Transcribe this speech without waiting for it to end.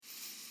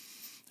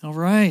All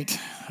right,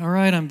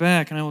 I'm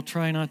back, and I will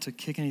try not to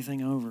kick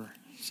anything over.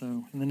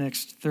 So in the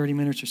next 30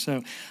 minutes or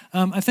so.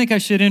 I think I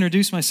should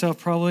introduce myself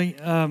probably.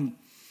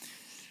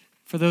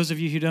 For those of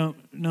you who don't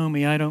know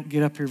me, I don't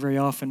get up here very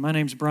often. My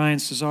name's Brian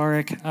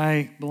Cisarik.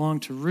 I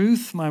belong to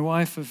Ruth, my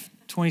wife of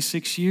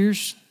 26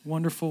 years,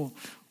 wonderful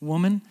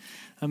woman.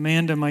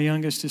 Amanda, my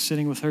youngest, is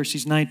sitting with her.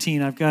 She's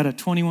 19. I've got a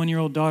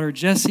 21-year-old daughter,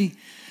 Jessie.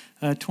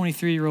 A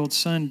 23-year-old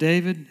son,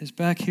 David, is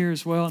back here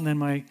as well. And then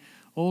my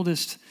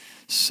oldest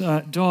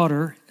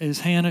daughter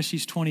is Hannah.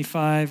 She's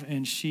 25,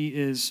 and she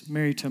is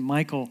married to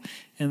Michael,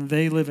 and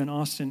they live in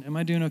Austin. Am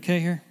I doing okay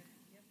here?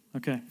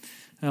 Okay.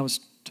 I was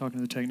talking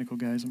to the technical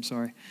guys. I'm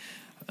sorry.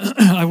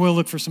 I will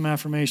look for some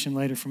affirmation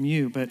later from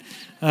you. But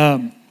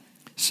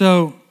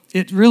so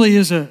it really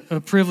is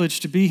a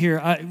privilege to be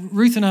here.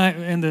 Ruth and I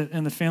and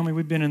the family,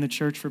 we've been in the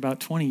church for about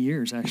 20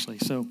 years, actually.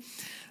 So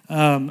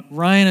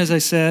Ryan, as I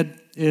said,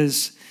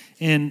 is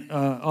in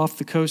off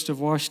the coast of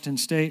Washington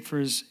State for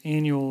his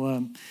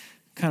annual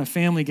kind of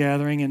family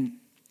gathering. And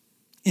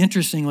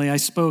interestingly, I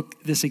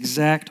spoke this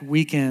exact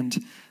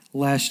weekend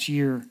last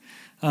year.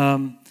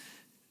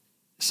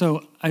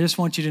 So I just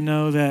want you to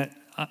know that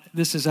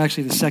this is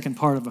actually the second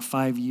part of a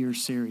 5-year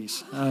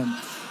series.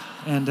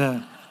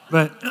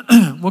 But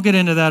we'll get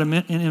into that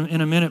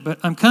in a minute. But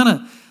I'm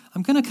going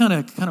to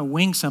kind of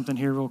wing something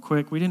here real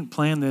quick. We didn't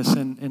plan this,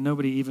 and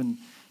nobody even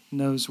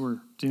knows we're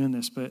doing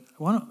this. But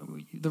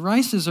the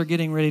Rices are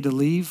getting ready to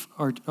leave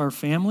our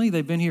family.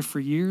 They've been here for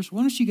years.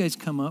 Why don't you guys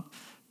come up?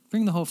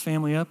 Bring the whole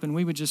family up, and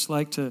we would just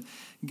like to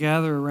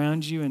gather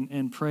around you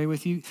and pray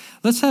with you.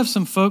 Let's have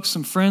some folks,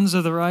 some friends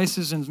of the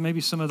Rices, and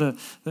maybe some of the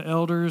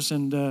elders.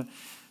 And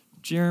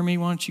Jeremy,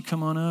 why don't you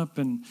come on up?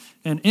 And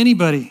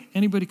anybody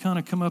kind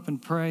of come up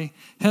and pray.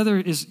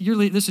 Heather, this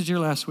is your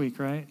last week,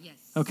 right? Yes.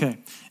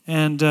 Okay.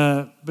 And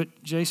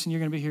but Jason, you're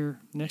going to be here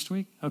next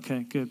week?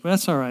 Okay, good. Well,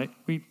 that's all right.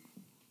 We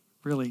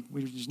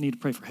just need to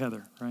pray for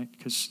Heather, right?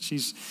 Because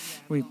she's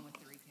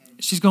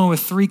going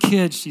with 3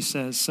 kids, she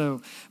says.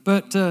 So,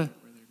 but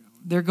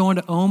they're going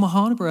to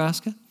Omaha,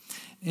 Nebraska,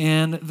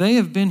 and they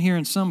have been here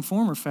in some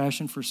form or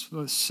fashion for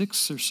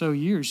 6 or so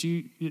years.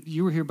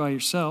 You were here by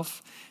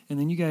yourself, and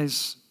then you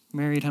guys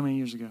married how many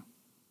years ago?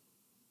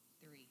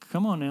 3.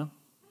 Come on now.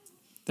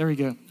 There we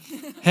go.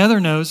 Heather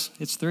knows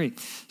it's 3.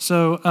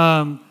 So,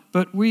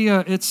 but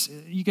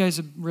you guys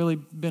have really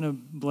been a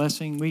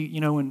blessing.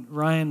 When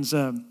Ryan's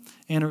Ryan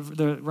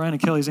and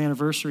Kelly's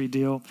anniversary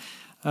deal.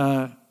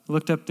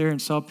 Looked up there and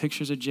saw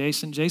pictures of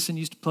Jason. Jason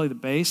used to play the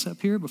bass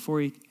up here before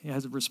he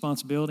has a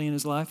responsibility in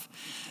his life.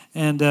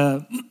 And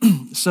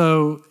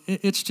so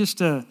it's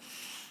just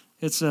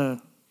it's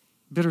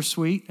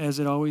bittersweet, as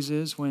it always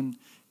is when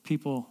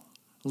people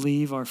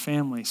leave our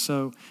family.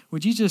 So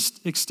would you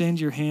just extend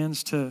your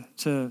hands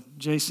to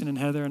Jason and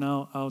Heather, and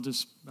I'll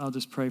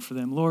just pray for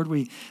them. Lord,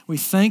 we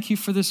thank you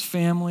for this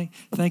family.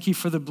 Thank you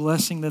for the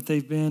blessing that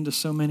they've been to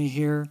so many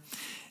here.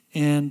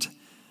 And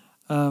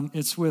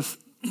it's with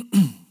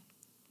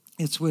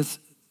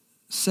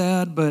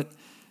sad but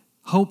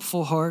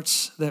hopeful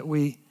hearts that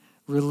we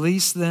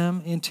release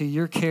them into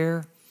your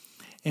care,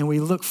 and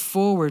we look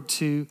forward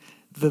to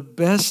the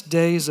best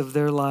days of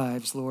their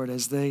lives, Lord,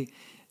 as they,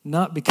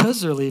 not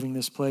because they're leaving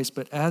this place,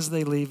 but as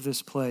they leave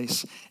this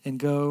place and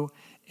go,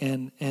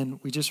 and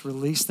we just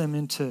release them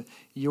into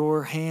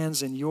your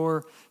hands and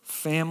your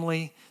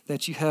family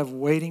that you have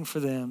waiting for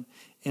them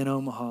in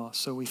Omaha.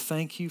 So we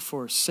thank you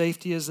for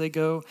safety as they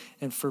go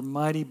and for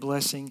mighty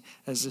blessing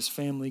as this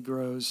family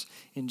grows.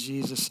 In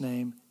Jesus'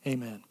 name,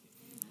 amen.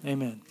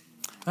 Amen.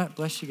 All right,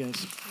 bless you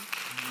guys.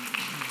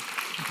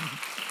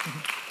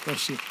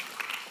 Bless you.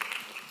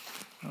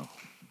 Oh,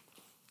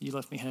 you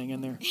left me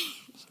hanging there.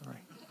 Sorry.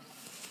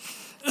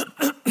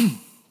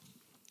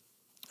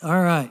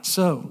 All right,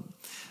 so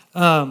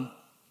I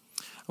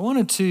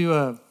wanted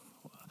to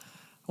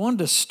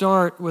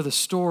start with a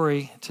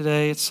story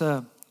today. It's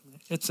kind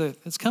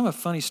of a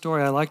funny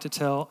story I like to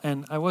tell,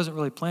 and I wasn't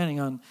really planning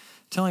on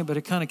telling, but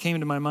it kind of came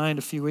to my mind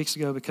a few weeks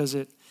ago because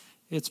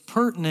it's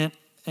pertinent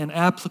and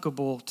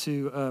applicable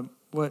to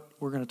what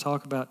we're going to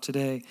talk about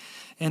today.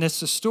 And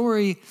it's a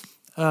story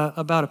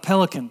about a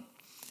pelican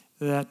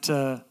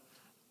that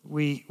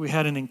we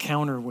had an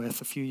encounter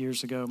with a few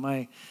years ago.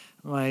 My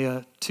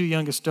 2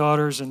 youngest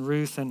daughters, and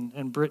Ruth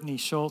and Brittany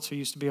Schultz, who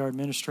used to be our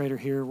administrator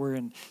here, were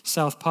in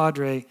South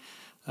Padre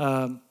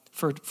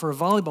for a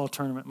volleyball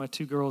tournament. My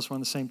 2 girls were on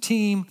the same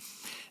team,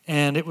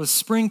 and it was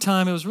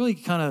springtime. It was really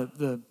kind of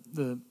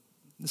the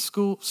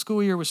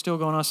school year was still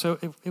going on, so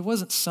it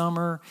wasn't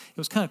summer. It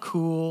was kind of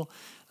cool,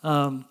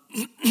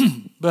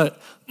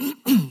 but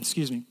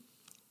excuse me.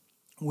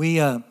 We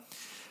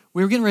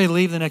were getting ready to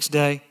leave the next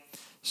day,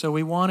 so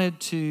we wanted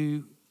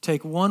to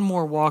take one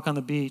more walk on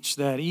the beach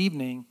that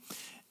evening,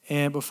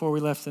 and before we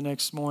left the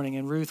next morning.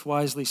 And Ruth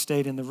wisely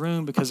stayed in the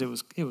room because it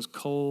was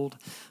cold,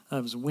 it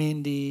was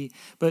windy.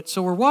 But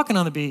so we're walking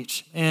on the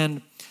beach,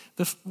 and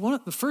the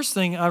first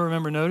thing I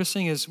remember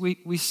noticing is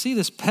we see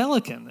this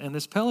pelican, and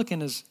this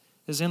pelican is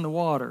in the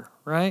water,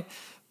 right?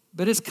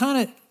 But it's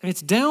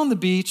down the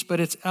beach,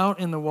 but it's out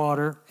in the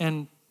water,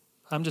 and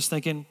I'm just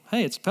thinking,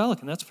 hey, it's a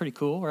pelican. That's pretty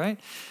cool, right?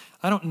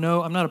 I don't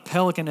know. I'm not a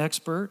pelican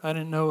expert. I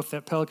didn't know if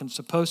that pelican's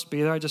supposed to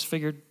be there. I just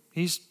figured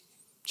he's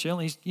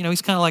chilling.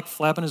 He's kind of like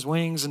flapping his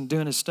wings and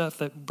doing his stuff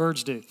that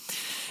birds do.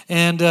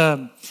 And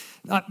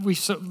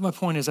my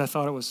point is, I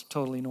thought it was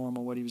totally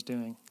normal what he was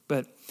doing.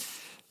 But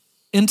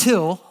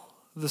until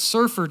the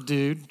surfer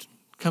dude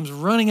comes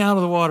running out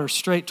of the water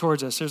straight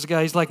towards us. There's a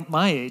guy, he's like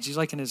my age. He's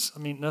like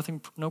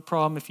no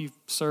problem if you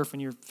surf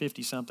and you're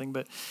 50-something.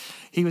 But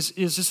is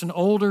just an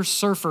older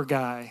surfer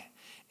guy.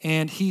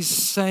 And he's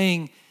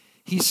saying,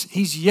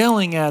 he's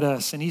yelling at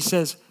us. And he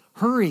says,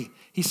 hurry.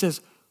 He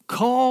says,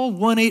 call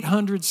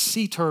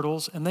 1-800-Sea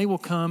Turtles and they will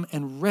come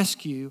and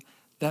rescue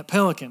that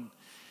pelican.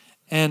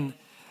 And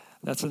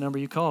that's the number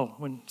you call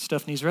when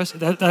stuff needs rescue.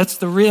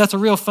 That's a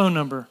real phone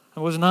number. I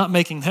was not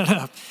making that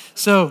up.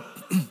 So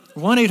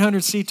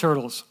 1-800-Sea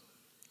Turtles.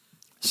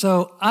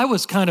 So I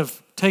was kind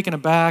of taken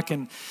aback,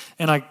 and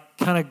I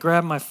kind of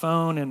grabbed my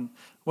phone, and,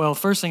 well,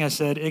 first thing I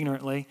said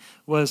ignorantly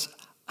was,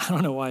 I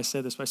don't know why I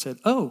said this, but I said,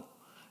 oh,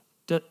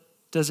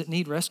 does it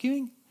need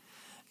rescuing?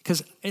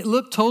 Because it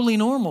looked totally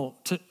normal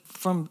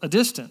from a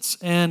distance.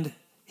 And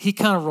he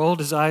kind of rolled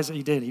his eyes.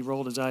 He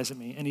rolled his eyes at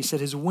me, and he said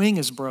his wing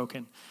is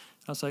broken.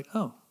 I was like,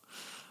 oh,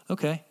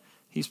 okay.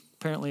 He's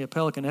apparently a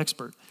pelican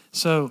expert.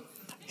 So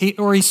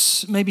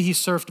maybe he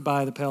surfed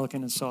by the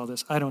pelican and saw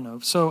this. I don't know.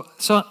 So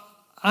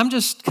I'm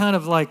just kind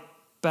of like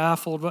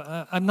baffled.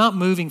 I'm not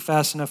moving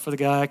fast enough for the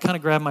guy. I kind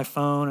of grab my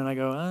phone and I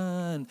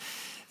go,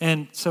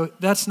 and so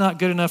that's not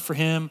good enough for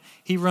him.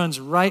 He runs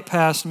right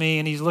past me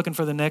and he's looking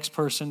for the next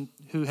person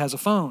who has a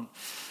phone.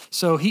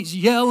 So he's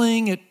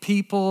yelling at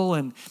people,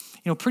 and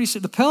pretty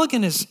soon the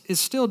pelican is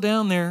still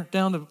down there,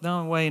 down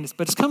the way,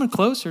 but it's coming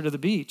closer to the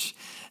beach,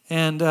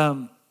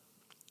 and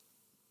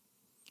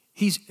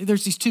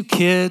there's these two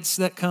kids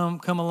that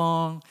come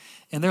along,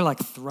 and they're like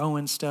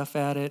throwing stuff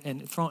at it,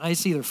 and I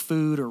see either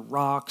food or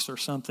rocks or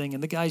something,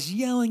 and the guy's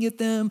yelling at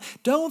them,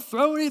 don't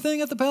throw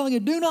anything at the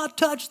pelican, do not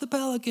touch the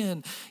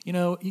pelican.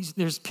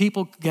 There's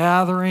people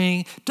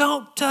gathering,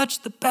 don't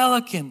touch the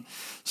pelican.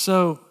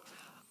 So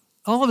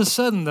all of a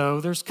sudden,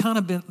 though, there's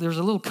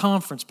a little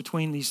conference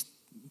between these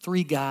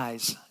three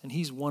guys, and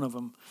he's one of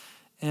them,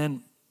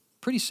 and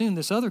pretty soon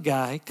this other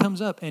guy comes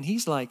up, and he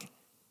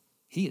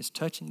is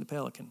touching the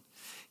pelican.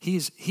 He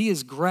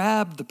has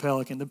grabbed the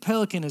pelican. The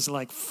pelican is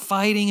like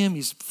fighting him.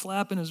 He's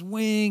flapping his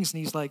wings, and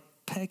he's like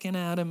pecking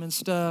at him and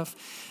stuff.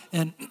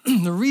 And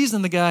the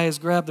reason the guy has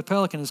grabbed the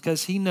pelican is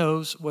because he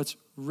knows what's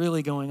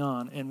really going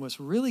on. And what's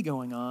really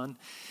going on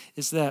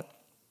is that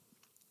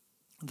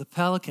the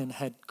pelican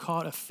had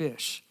caught a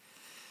fish,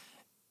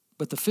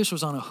 but the fish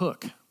was on a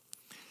hook.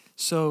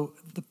 So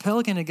the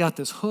pelican had got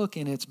this hook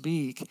in its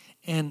beak,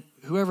 and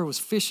whoever was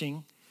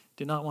fishing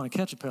did not want to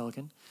catch a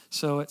pelican.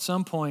 So at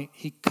some point,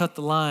 he cut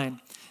the line,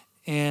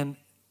 and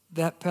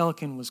that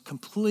pelican was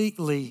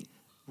completely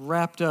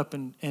wrapped up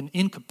and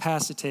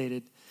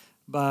incapacitated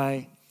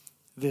by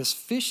this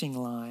fishing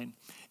line.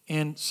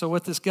 And so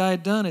what this guy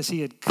had done is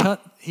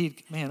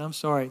I'm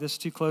sorry, this is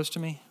too close to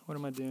me. What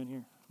am I doing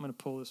here? I'm going to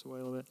pull this away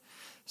a little bit.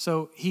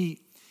 So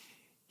he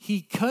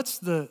cuts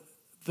the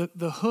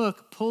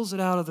hook, pulls it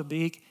out of the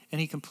beak,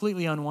 and he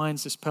completely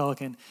unwinds this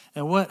pelican.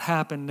 And what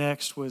happened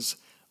next was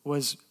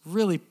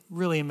really,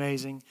 really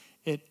amazing.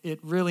 It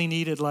really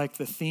needed like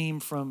the theme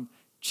from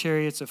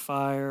Chariots of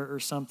Fire or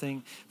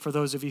something, for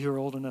those of you who are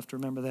old enough to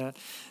remember that.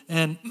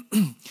 And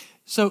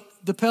so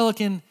the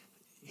pelican,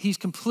 he's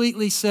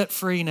completely set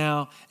free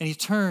now, and he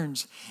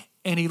turns,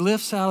 and he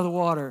lifts out of the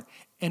water,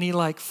 and he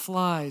like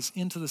flies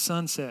into the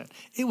sunset.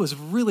 It was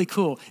really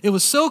cool. It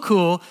was so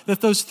cool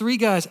that those three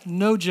guys,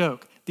 no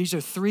joke, these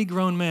are three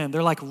grown men.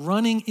 They're like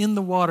running in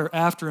the water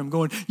after him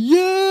going,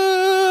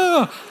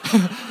 yeah!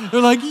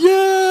 They're like,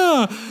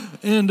 yeah!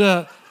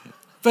 And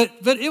but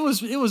it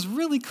was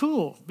really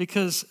cool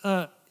because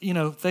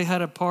they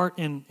had a part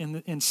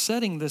in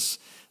setting this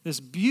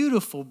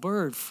beautiful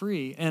bird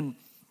free. And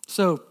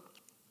so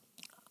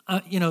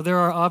there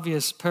are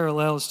obvious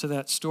parallels to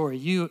that story.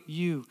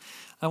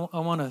 I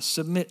want to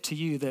submit to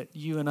you that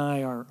you and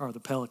I are the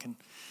pelican.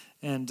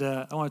 And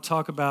I want to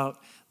talk about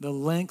the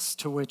lengths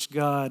to which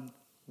God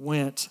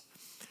went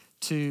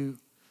to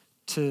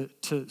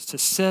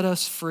set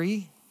us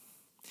free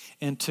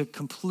and to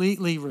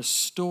completely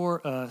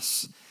restore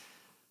us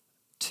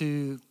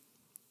to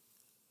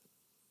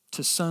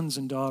sons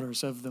and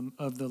daughters of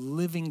the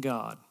living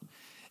God.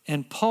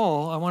 And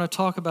Paul, I want to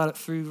talk about it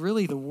through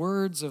really the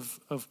words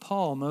of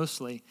Paul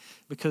mostly,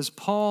 because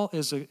Paul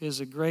is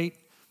a great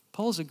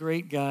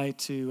guy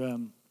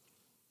to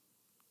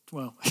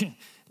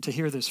to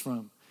hear this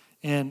from.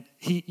 And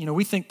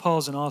we think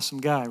Paul's an awesome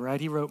guy,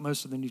 right? He wrote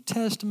most of the New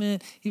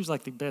Testament. He was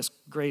like the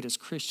greatest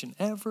Christian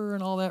ever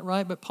and all that,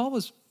 right? But Paul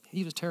was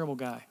a terrible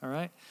guy, all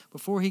right?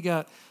 Before he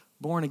got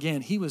born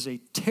again, he was a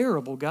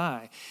terrible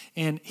guy.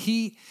 And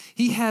he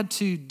had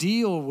to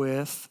deal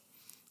with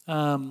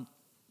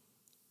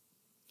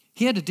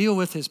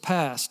his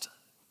past,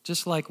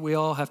 just like we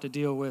all have to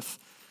deal with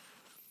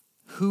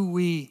who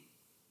we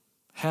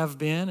have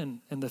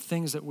been and the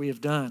things that we have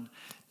done.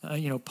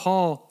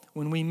 Paul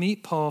when we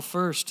meet Paul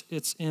first,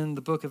 it's in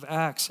the book of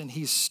Acts, and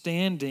he's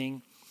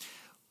standing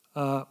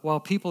while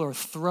people are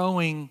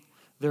throwing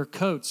their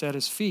coats at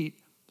his feet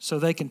so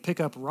they can pick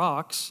up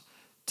rocks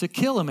to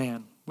kill a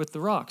man with the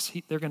rocks.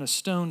 They're going to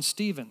stone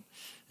Stephen,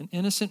 an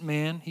innocent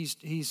man.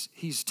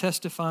 He's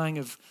testifying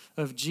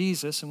of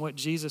Jesus and what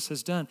Jesus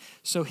has done.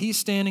 So he's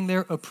standing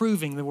there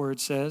approving, the word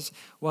says,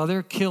 while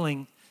they're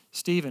killing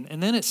Stephen.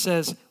 And then it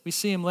says, we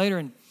see him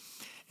later,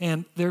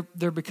 and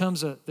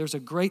there's a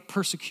great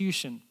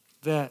persecution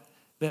that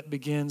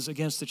begins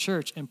against the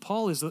church. And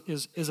Paul is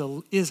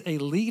a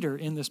leader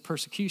in this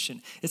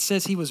persecution. It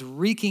says he was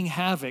wreaking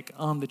havoc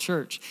on the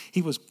church.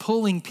 He was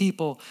pulling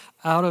people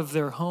out of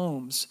their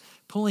homes,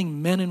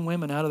 pulling men and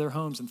women out of their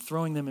homes and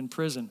throwing them in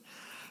prison.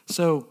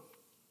 So,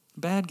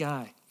 bad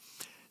guy.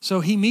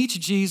 So he meets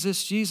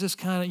Jesus. Jesus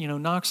kind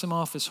of, knocks him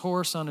off his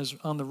horse on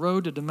the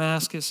road to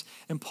Damascus,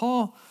 and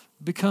Paul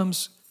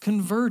becomes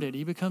converted.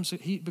 He becomes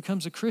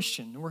a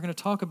Christian. And we're going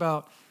to talk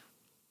about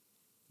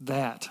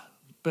that.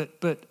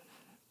 But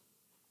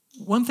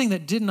one thing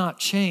that did not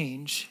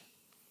change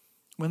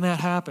when that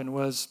happened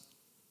was,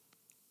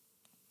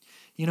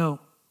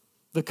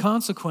 the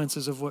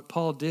consequences of what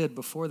Paul did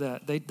before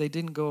that, they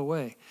didn't go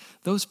away.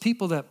 Those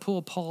people that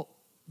Paul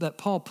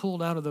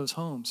pulled out of those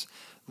homes,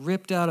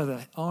 ripped out of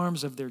the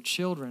arms of their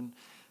children,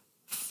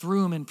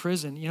 threw them in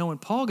prison. When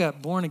Paul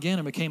got born again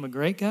and became a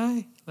great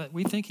guy that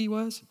we think he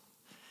was,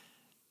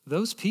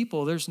 those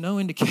people, there's no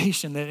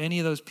indication that any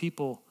of those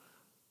people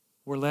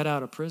were let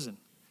out of prison.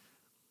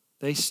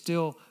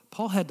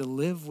 Paul had to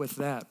live with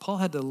that. Paul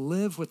had to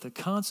live with the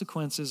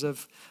consequences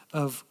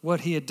of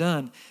what he had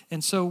done.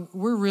 And so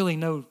we're really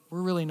no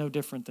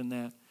different than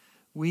that.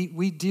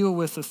 We deal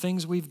with the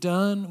things we've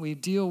done. We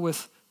deal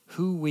with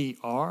who we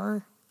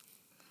are.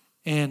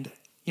 And,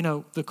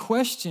 the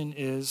question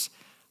is,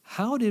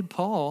 how did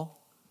Paul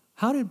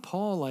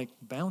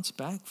bounce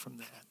back from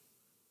that?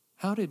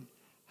 How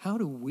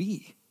do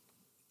we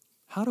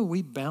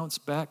bounce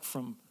back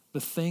from the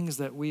things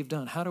that we've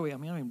done?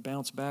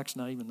 Bounce back's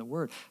not even the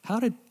word. How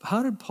did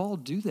Paul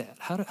do that?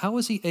 How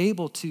was he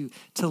able to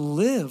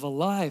live a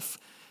life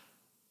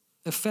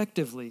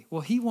effectively?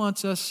 Well, he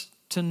wants us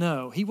to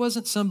know. He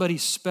wasn't somebody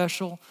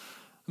special.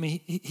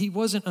 He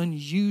wasn't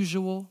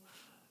unusual,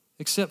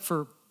 except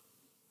for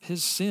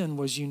his sin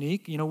was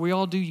unique. We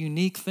all do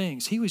unique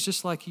things. He was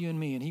just like you and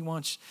me, and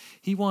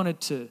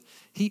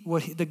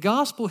the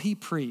gospel he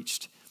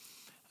preached.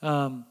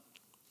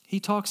 He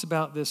talks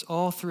about this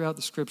all throughout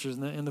the scriptures.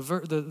 And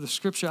the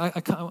scripture, I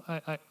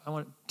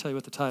want to tell you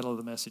what the title of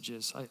the message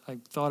is. I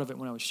thought of it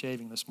when I was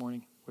shaving this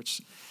morning,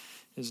 which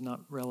is not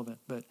relevant.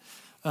 But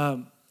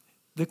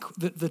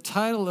the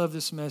title of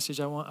this message,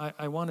 I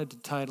wanted to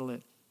title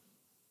it,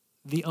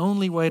 The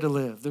Only Way to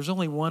Live. There's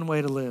only one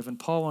way to live, and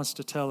Paul wants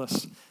to tell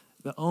us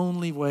the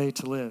only way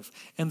to live.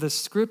 And the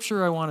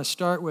scripture I want to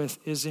start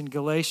with is in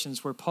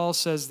Galatians, where Paul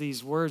says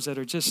these words that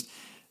are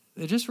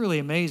they're just really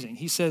amazing.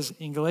 He says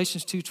in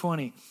Galatians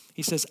 2:20,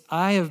 he says,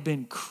 I have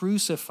been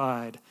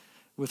crucified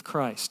with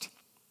Christ.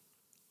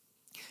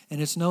 And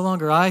it's no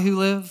longer I who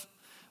live,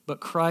 but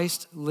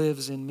Christ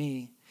lives in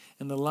me.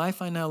 And the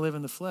life I now live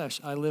in the flesh,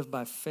 I live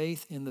by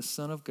faith in the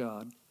Son of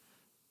God,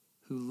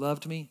 who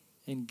loved me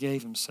and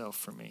gave himself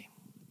for me.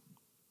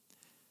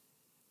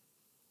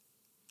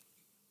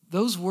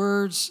 Those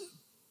words,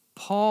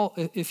 Paul,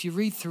 if you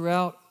read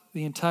throughout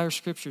the entire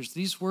scriptures,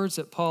 these words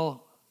that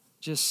Paul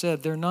just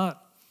said, they're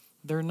not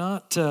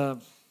a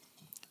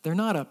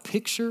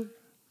picture.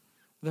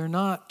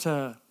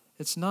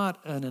 It's not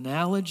an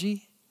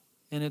analogy,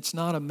 and it's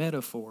not a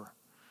metaphor.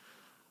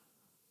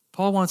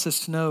 Paul wants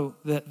us to know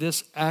that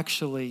this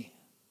actually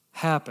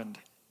happened.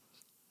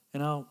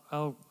 And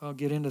I'll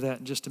get into that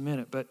in just a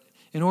minute. But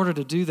in order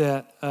to do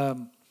that,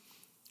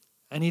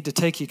 I need to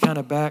take you kind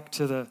of back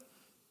to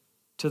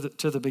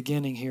the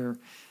beginning here.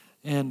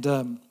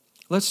 And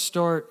let's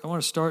start. I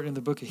want to start in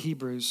the book of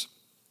Hebrews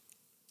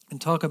and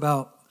talk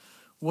about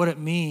what it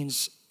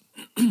means,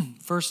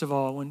 first of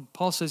all, when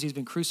Paul says he's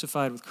been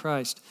crucified with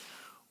Christ,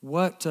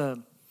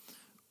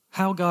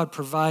 how God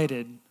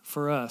provided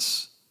for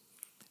us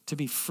to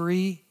be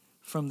free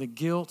from the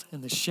guilt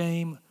and the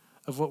shame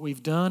of what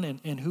we've done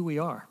and who we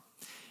are.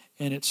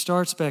 And it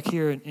starts back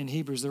here in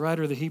Hebrews. The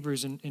writer of the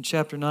Hebrews in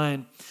chapter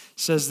 9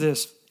 says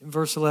this, in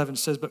verse 11,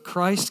 says, but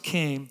Christ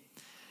came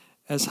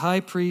as high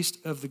priest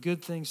of the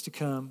good things to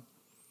come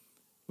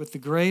with the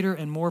greater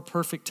and more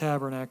perfect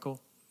tabernacle,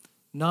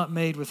 not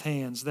made with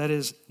hands, that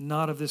is,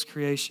 not of this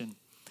creation.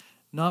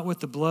 Not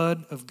with the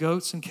blood of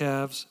goats and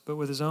calves, but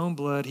with his own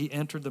blood he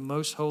entered the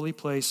most holy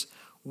place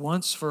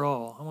once for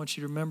all. I want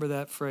you to remember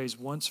that phrase,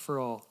 once for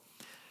all,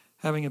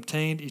 having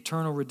obtained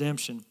eternal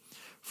redemption.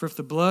 For if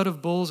the blood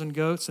of bulls and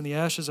goats and the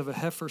ashes of a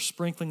heifer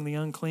sprinkling the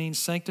unclean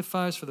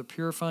sanctifies for the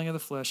purifying of the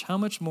flesh, how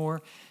much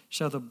more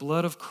shall the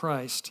blood of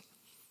Christ,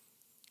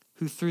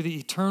 who through the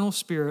eternal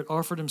Spirit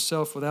offered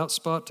himself without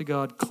spot to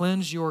God,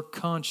 cleanse your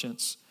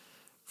conscience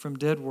from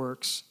dead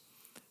works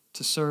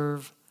to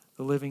serve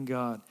the living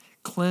God.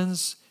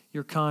 Cleanse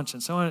your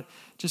conscience. I want to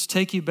just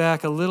take you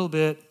back a little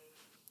bit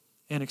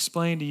and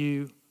explain to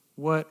you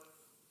what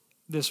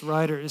this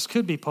writer, this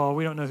could be Paul,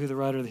 we don't know who the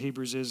writer of the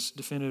Hebrews is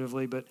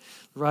definitively, but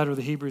the writer of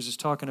the Hebrews is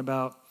talking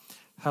about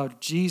how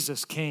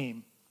Jesus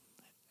came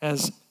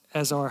as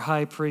our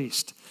high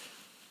priest.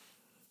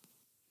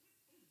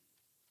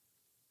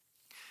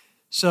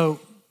 So,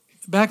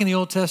 back in the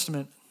Old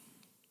Testament,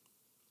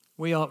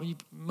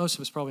 most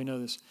of us probably know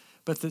this,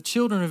 but the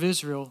children of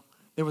Israel,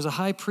 there was a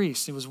high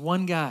priest. It was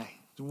one guy,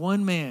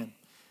 one man,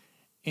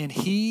 and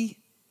he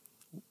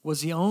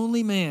was the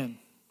only man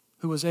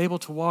who was able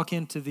to walk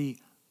into the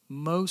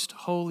most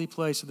holy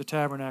place of the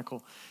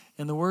tabernacle.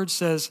 And the word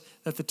says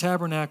that the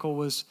tabernacle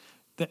was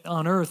that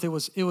on earth. It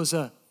was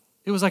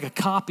like a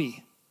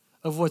copy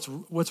of what's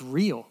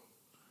real,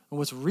 and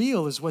what's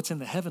real is what's in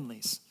the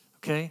heavenlies.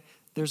 Okay,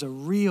 there's a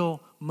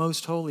real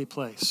most holy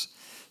place.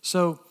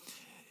 So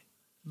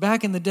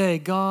back in the day,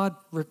 God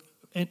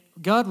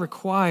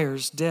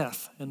requires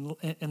death and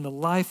the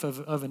life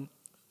of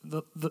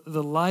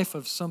the life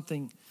of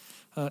something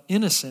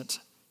innocent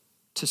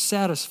to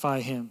satisfy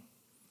him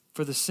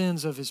for the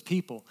sins of his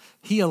people.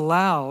 He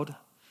allowed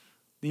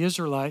the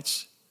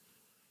Israelites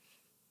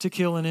to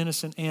kill an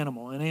innocent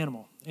animal,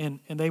 and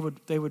they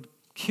would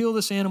kill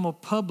this animal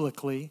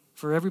publicly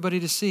for everybody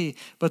to see.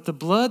 But the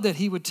blood that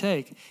he would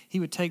take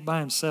by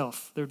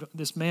himself.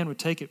 This man would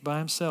take it by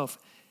himself,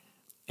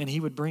 and he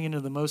would bring it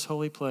into the most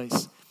holy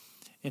place,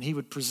 and he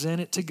would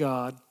present it to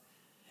God,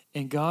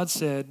 and God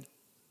said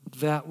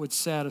that would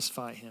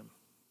satisfy him.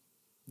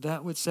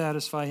 That would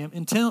satisfy him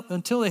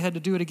until they had to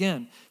do it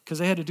again, because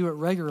they had to do it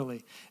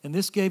regularly. And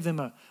this gave them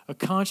a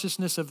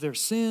consciousness of their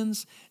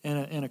sins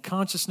and a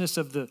consciousness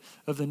of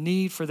the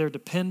need for their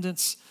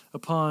dependence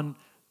upon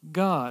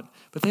God.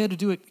 But they had to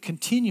do it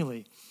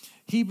continually.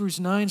 Hebrews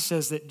 9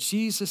 says that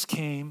Jesus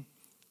came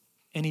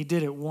and he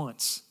did it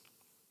once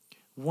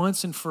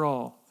and for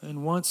all,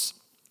 and once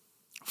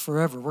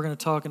forever. We're going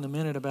to talk in a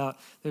minute about,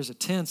 there's a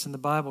tense in the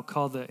Bible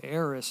called the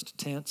aorist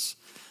tense,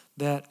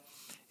 that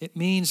it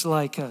means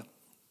like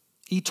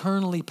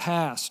eternally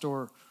past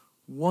or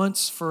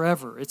once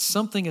forever. It's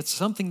something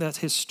that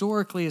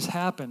historically has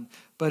happened,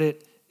 but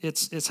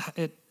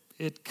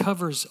it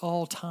covers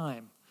all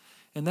time.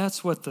 And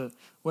that's what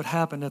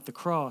happened at the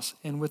cross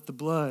and with the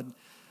blood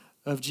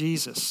of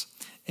Jesus.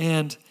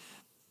 And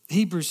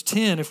Hebrews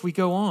 10, if we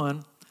go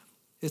on,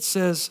 it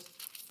says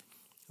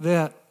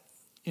that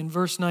in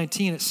verse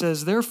 19, it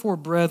says, "Therefore,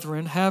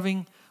 brethren,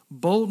 having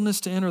boldness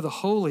to enter the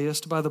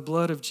holiest by the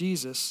blood of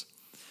Jesus,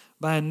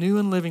 by a new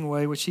and living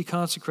way which he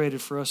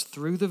consecrated for us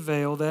through the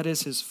veil, that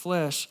is his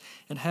flesh,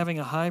 and having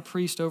a high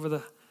priest over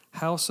the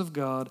house of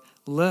God,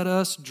 let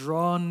us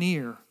draw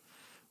near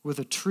with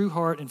a true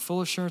heart and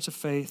full assurance of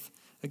faith,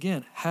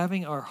 again,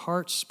 having our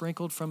hearts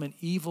sprinkled from an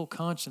evil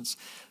conscience."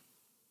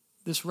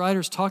 This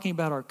writer's talking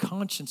about our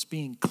conscience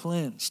being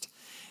cleansed.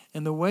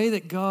 And the way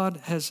that God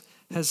has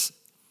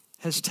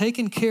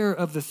taken care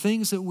of the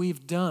things that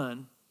we've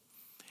done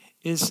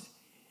is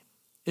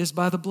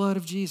by the blood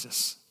of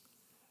Jesus.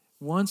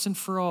 Once and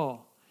for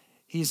all,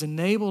 he's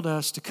enabled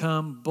us to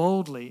come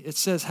boldly. It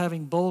says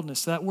having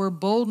boldness. That word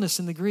boldness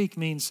in the Greek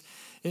means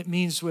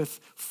with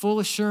full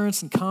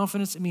assurance and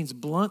confidence. It means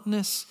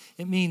bluntness.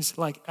 It means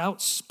like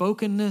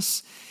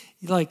outspokenness.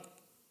 Like,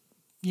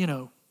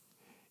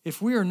 if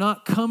we are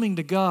not coming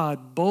to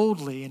God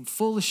boldly in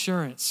full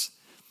assurance,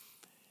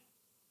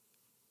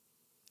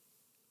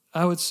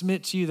 I would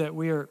submit to you that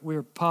we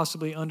are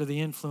possibly under the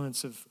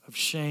influence of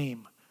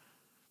shame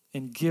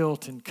and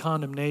guilt and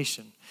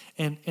condemnation.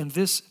 And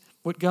this,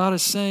 what God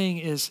is saying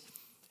is,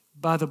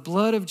 by the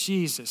blood of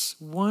Jesus,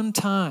 one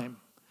time,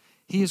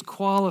 he has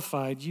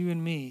qualified you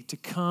and me to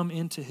come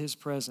into his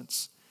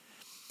presence.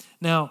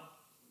 Now,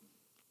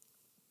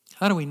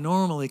 how do we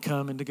normally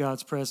come into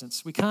God's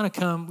presence? We kind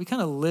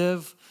of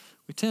live,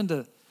 we tend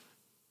to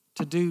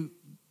do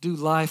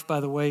life by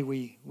the way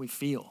we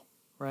feel,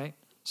 right?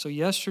 So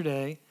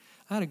yesterday,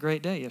 I had a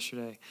great day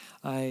yesterday.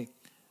 I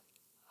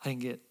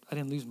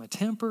didn't lose my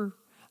temper.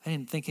 I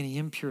didn't think any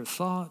impure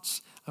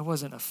thoughts. I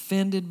wasn't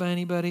offended by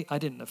anybody. I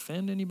didn't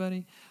offend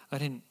anybody. I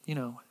didn't,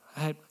 I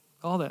had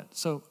all that.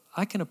 So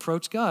I can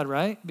approach God,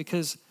 right?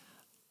 Because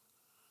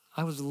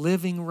I was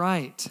living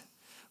right.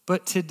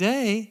 But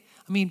today,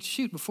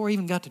 before I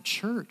even got to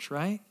church,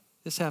 right?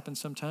 This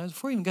happens sometimes.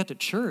 Before I even got to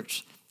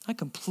church, I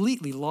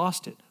completely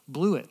lost it,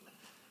 blew it.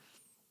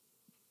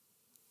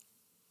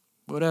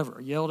 Whatever,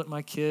 yelled at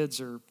my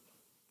kids or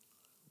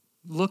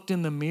looked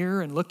in the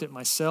mirror and looked at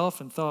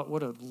myself and thought,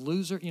 what a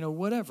loser,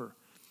 whatever.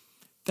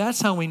 That's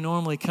how we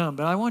normally come.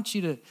 But I want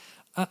you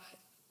to,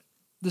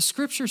 the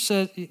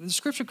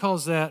scripture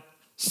calls that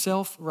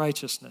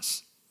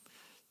self-righteousness.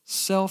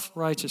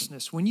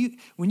 Self-righteousness. When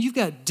you've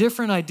got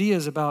different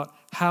ideas about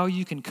how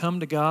you can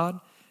come to God,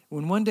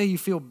 when one day you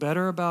feel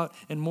better about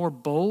and more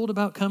bold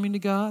about coming to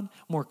God,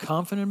 more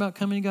confident about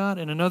coming to God,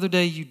 and another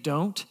day you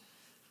don't,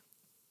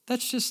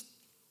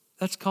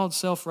 that's called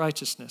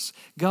self-righteousness.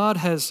 God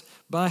has,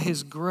 by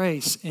his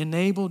grace,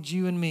 enabled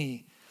you and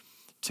me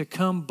to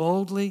come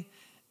boldly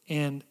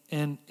and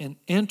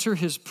enter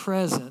his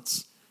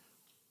presence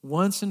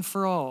once and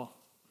for all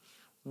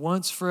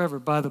once forever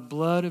by the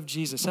blood of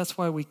Jesus. That's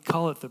why we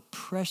call it the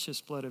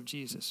precious blood of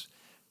Jesus.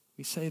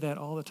 We say that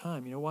all the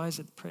time. You know, why is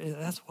it?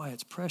 That's why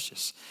it's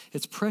precious.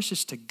 It's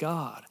precious to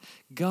God.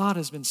 God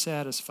has been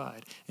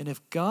satisfied. And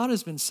if God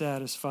has been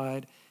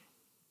satisfied,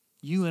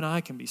 you and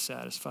I can be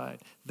satisfied.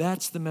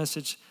 That's the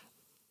message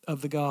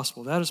of the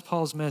gospel. That is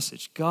Paul's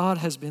message. God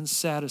has been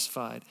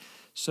satisfied.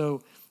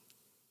 So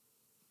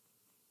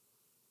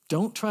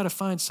don't try to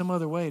find some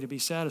other way to be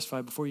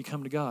satisfied before you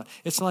come to God.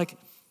 It's like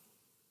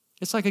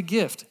a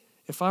gift.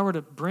 If I were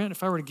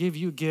to give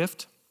you a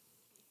gift,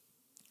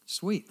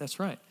 sweet, that's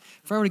right.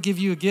 If I were to give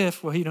you a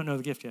gift, well, you don't know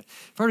the gift yet.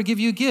 If I were to give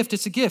you a gift,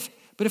 it's a gift.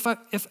 But if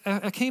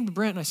I came to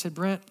Brent and I said,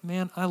 Brent,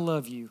 man, I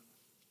love you.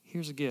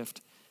 Here's a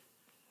gift.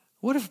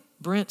 What if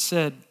Brent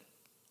said,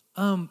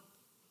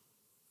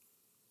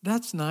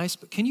 that's nice,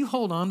 but can you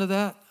hold on to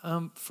that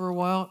for a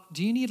while?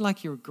 Do you need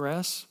like your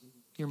grass,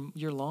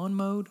 your lawn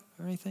mowed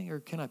or anything? Or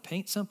can I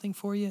paint something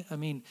for you? I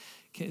mean,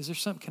 is there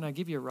something, can I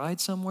give you a ride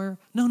somewhere?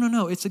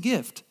 No, it's a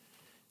gift.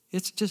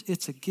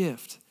 It's a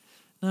gift.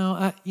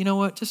 No, you know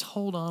what? Just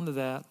hold on to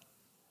that.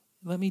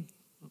 Let me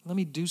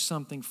do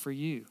something for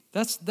you.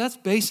 That's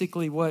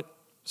basically what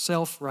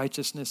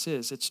self-righteousness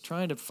is. It's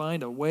trying to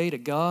find a way to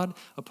God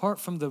apart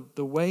from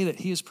the way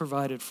that He has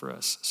provided for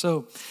us.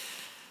 So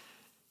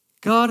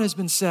God has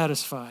been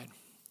satisfied.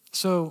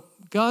 So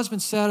God's been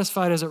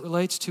satisfied as it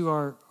relates to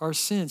our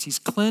sins. He's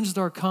cleansed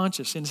our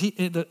conscience. And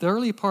the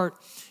early part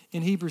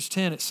in Hebrews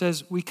 10, it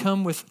says we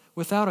come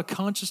without a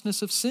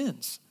consciousness of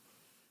sins.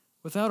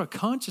 Without a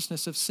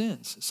consciousness of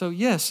sins. So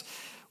yes,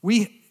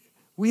 we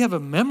have a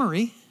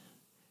memory.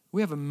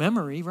 We have a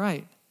memory,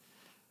 right?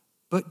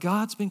 But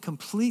God's been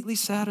completely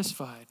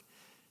satisfied.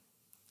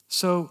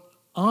 So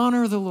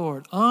honor the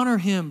Lord. Honor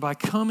Him by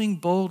coming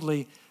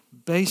boldly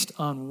based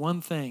on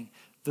one thing,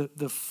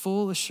 the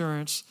full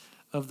assurance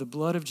of the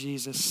blood of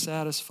Jesus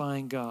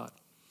satisfying God.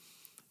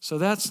 So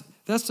that's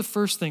the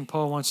first thing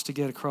Paul wants to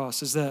get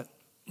across, is that,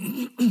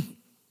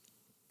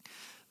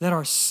 that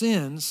our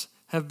sins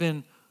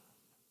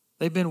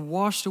they've been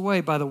washed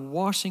away by the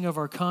washing of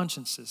our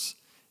consciences,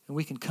 and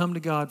we can come to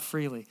God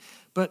freely.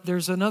 But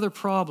there's another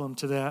problem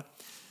to that.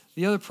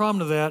 The other problem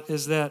to that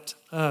is that,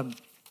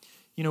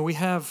 we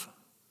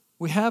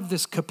have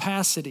this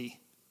capacity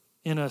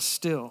in us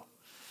still.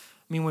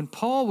 I mean, when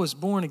Paul was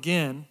born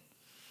again,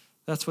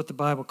 that's what the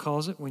Bible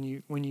calls it. When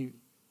you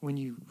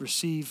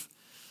receive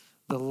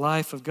the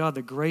life of God,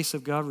 the grace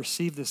of God,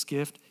 receive this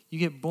gift, you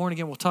get born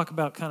again. We'll talk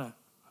about kind of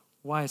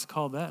why it's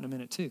called that in a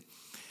minute too.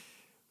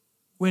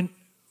 When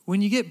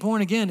you get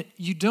born again,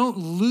 you don't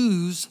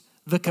lose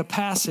the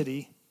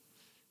capacity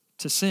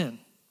to sin.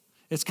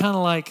 It's kind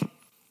of like,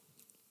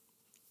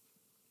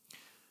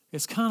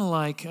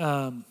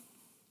 well,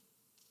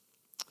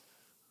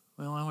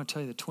 I want to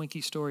tell you the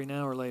Twinkie story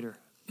now or later.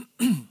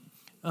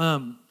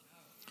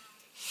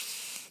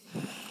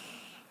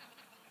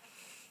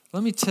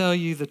 Let me tell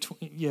you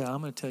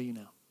I'm going to tell you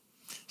now.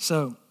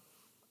 So,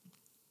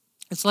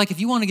 it's like if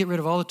you want to get rid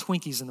of all the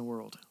Twinkies in the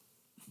world,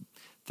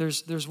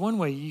 there's one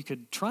way you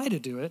could try to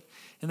do it,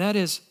 and that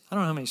is, I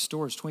don't know how many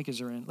stores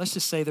Twinkies are in. Let's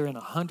just say they're in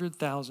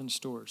 100,000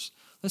 stores.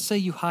 Let's say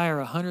you hire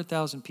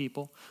 100,000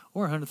 people,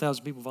 or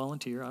 100,000 people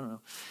volunteer, I don't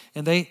know,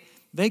 and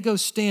they go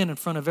stand in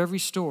front of every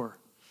store.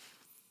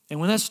 And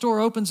when that store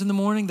opens in the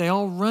morning, they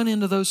all run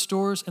into those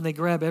stores and they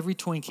grab every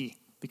Twinkie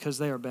because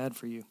they are bad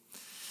for you.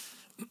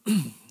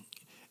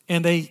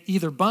 And they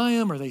either buy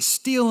them or they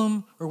steal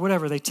them or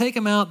whatever. They take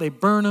them out, they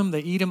burn them, they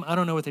eat them. I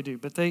don't know what they do,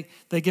 but they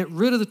get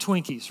rid of the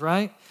Twinkies,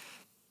 right?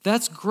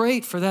 That's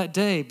great for that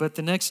day, but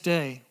the next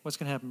day, what's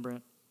going to happen,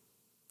 Brent?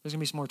 There's going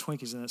to be some more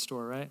Twinkies in that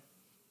store, right?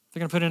 They're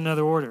going to put in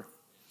another order.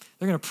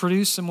 They're going to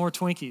produce some more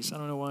Twinkies. I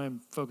don't know why I'm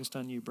focused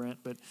on you, Brent,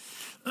 but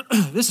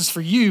this is for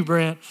you,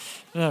 Brent.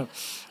 No.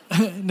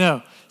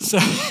 No.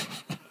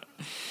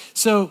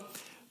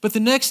 But the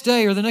next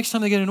day or the next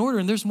time they get an order,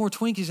 and there's more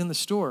Twinkies in the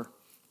store,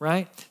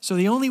 right? So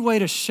the only way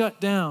to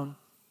shut down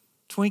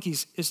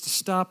Twinkies is to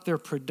stop their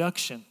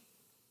production.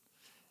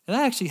 And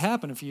that actually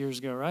happened a few years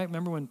ago, right?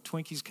 Remember when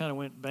Twinkies kind of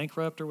went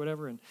bankrupt or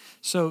whatever? And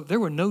so there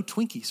were no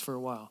Twinkies for a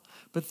while.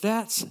 But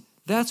that's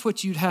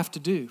what you'd have to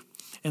do.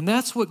 And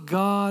that's what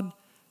God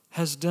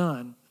has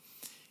done.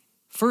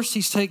 First,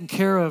 He's taken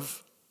care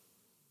of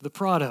the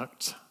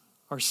product,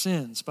 our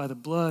sins, by the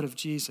blood of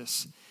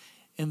Jesus.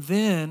 And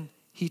then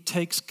He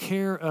takes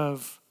care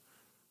of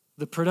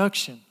the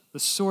production, the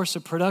source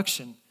of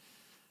production,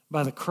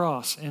 by the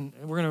cross. And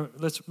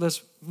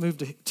let's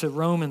move to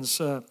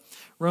Romans.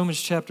 Romans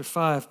chapter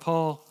 5.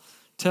 Paul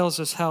tells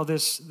us how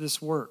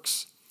this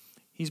works.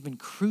 He's been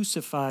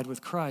crucified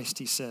with Christ,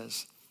 he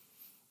says.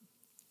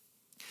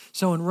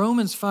 So in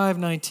Romans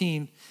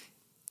 5:19,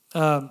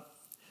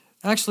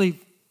 actually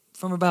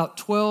from about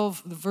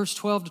verse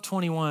 12 to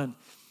 21,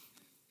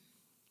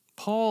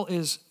 Paul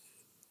is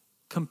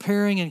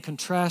comparing and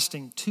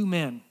contrasting two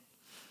men.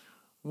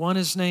 One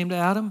is named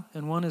Adam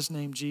and one is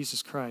named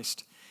Jesus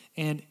Christ.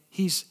 And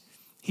he's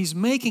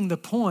making the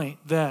point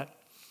that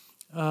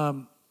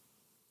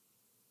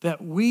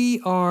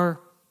we are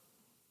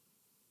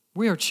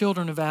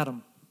children of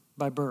Adam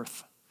by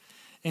birth.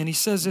 And he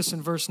says this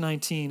in verse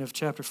 19 of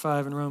chapter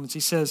 5 in Romans. He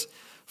says,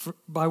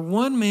 by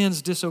one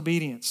man's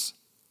disobedience,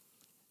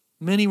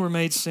 many were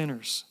made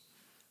sinners.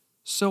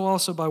 So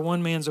also by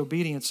one man's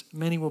obedience,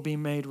 many will be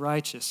made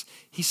righteous.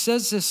 He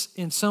says this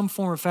in some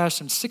form or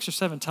fashion 6 or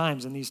 7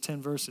 times in these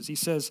 10 verses. He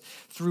says,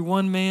 through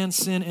one man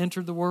sin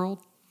entered the world,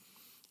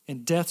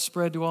 and death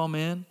spread to all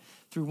men.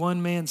 Through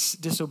one man's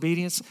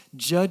disobedience,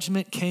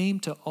 judgment came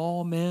to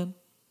all men.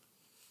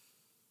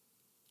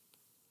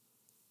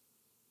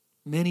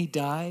 Many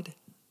died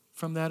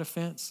from that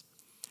offense.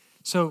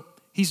 So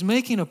he's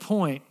making a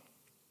point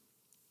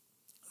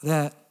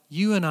that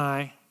you and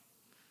I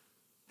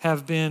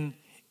have been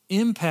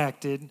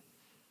impacted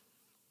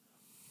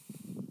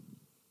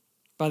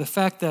by the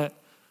fact that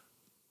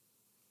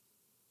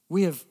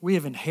we have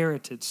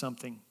inherited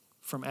something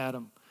from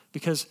Adam.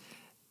 Because,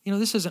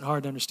 this isn't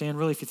hard to understand,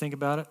 really, if you think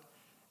about it.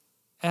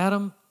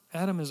 Adam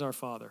is our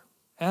father.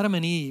 Adam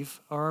and Eve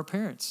are our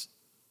parents.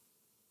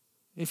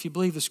 If you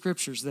believe the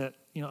scriptures that,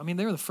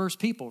 they're the first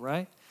people,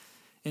 right?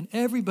 And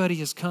everybody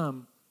has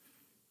come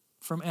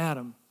from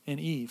Adam and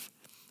Eve.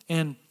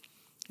 And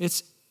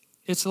it's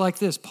like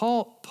this.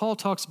 Paul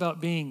talks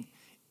about being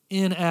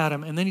in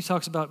Adam, and then he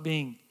talks about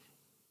being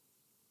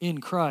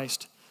in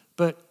Christ.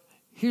 But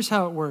here's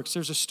how it works.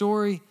 There's a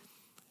story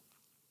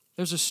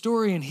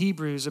in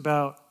Hebrews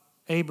about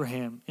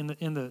Abraham in the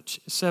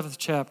 7th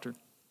chapter.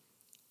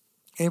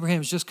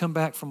 Abraham's just come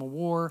back from a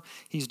war.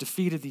 He's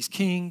defeated these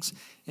kings,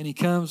 and he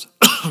comes,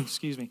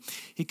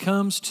 he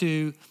comes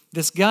to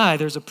this guy.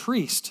 There's a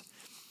priest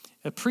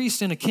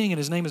and a king, and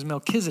his name is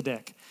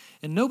Melchizedek.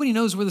 And nobody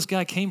knows where this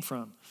guy came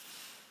from.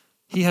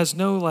 He has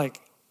no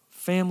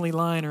family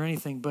line or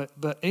anything,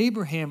 but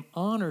Abraham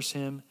honors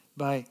him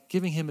by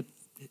giving him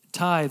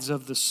tithes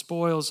of the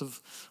spoils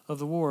of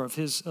the war,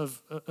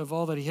 of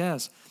all that he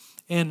has.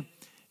 And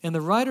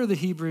the writer of the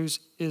Hebrews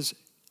is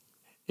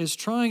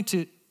trying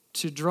to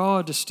draw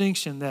a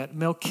distinction that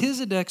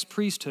Melchizedek's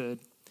priesthood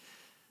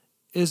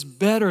is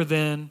better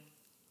than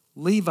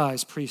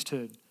Levi's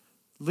priesthood.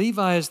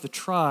 Levi is the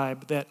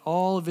tribe that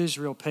all of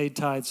Israel paid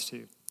tithes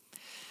to.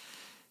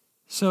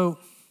 So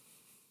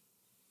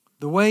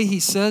the way he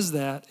says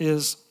that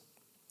is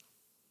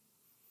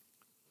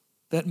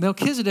that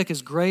Melchizedek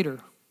is greater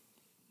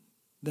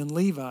than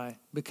Levi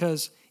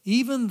because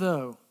even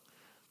though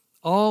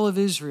all of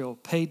Israel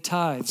paid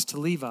tithes to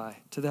Levi,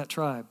 to that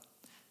tribe,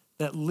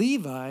 that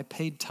Levi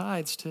paid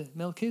tithes to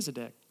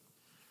Melchizedek.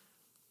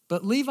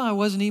 But Levi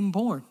wasn't even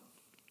born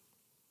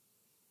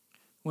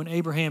when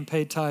Abraham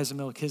paid tithes to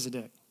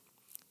Melchizedek.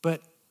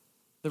 But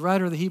the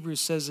writer of the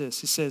Hebrews says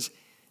this. He says,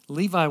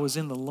 Levi was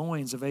in the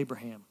loins of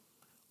Abraham.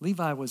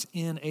 Levi was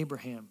in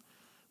Abraham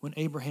when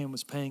Abraham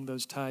was paying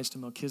those tithes to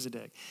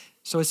Melchizedek.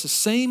 So it's the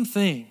same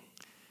thing.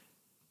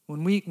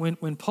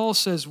 When Paul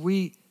says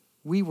we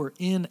were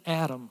in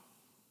Adam,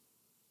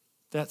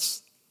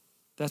 that's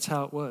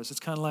how it was. It's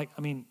kind of like,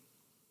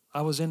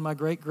 I was in my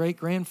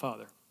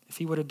great-great-grandfather. If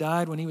he would have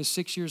died when he was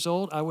 6 years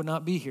old, I would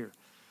not be here.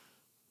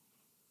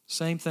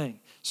 Same thing.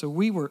 So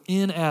we were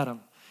in Adam.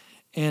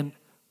 And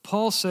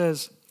Paul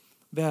says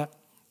that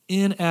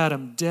in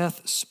Adam,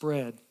 death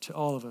spread to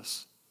all of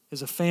us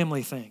is a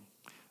family thing.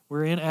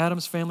 We're in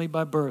Adam's family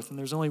by birth, and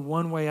there's only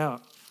one way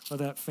out of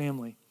that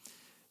family.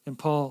 And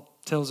Paul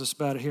tells us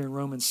about it here in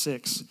Romans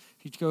 6.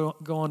 If you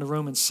go on to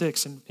Romans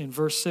 6, in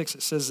verse 6,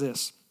 it says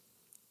this.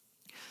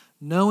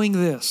 Knowing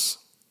this,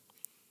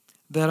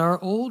 that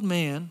our old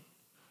man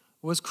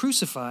was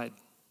crucified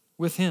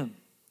with him,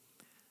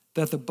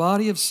 that the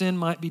body of sin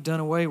might be done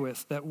away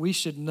with, that we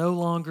should no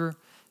longer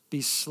be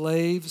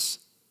slaves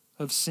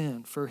of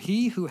sin. For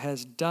he who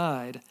has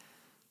died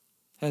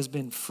has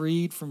been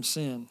freed from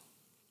sin.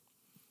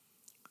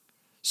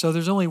 So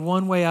there's only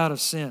one way out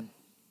of sin,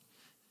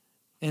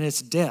 and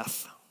it's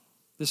death.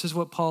 This is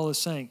what Paul is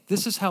saying.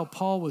 This is how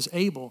Paul was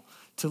able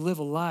to live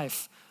a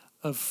life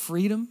of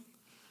freedom,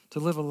 to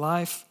live a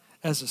life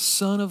as a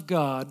son of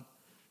God,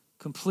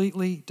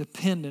 completely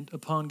dependent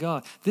upon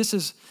God. This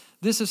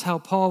is how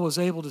Paul was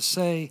able to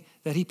say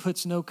that he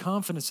puts no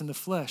confidence in the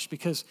flesh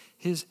because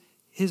his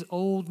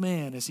old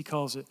man, as he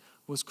calls it,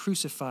 was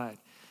crucified.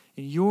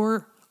 And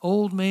your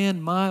old man,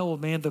 my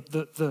old man,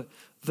 the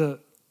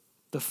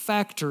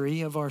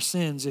factory of our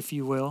sins, if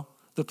you will,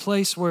 the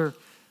place where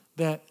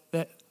that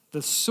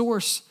the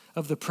source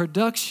of the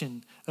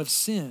production of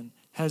sin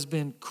has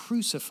been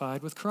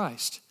crucified with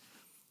Christ.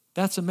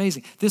 That's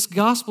amazing. This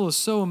gospel is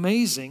so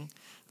amazing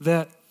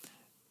that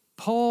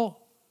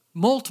Paul,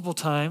 multiple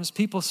times,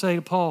 people say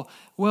to Paul,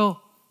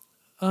 well,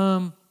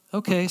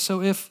 okay,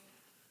 so if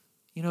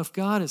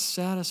God is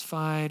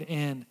satisfied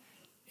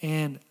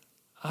and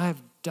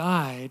I've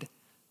died,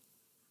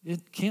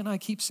 can't I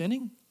keep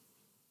sinning?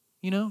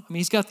 He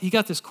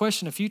got this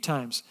question a few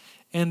times,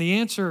 and the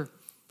answer,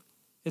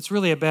 it's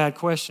really a bad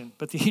question,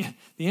 but the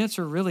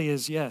answer really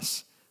is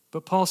yes.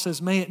 But Paul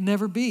says, may it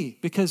never be,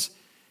 because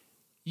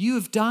you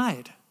have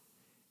died.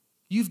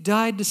 You've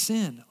died to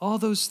sin. All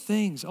those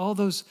things, all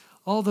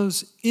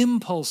those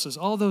impulses,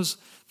 all those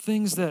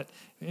things and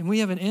we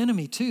have an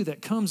enemy too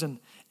that comes and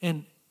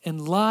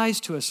lies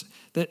to us,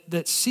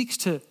 that seeks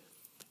to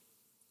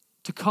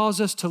to cause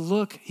us to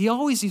look.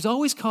 He's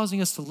always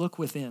causing us to look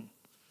within.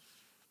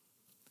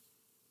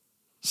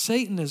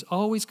 Satan is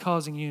always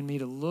causing you and me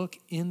to look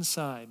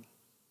inside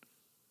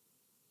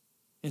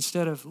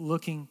instead of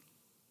looking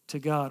to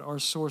God, our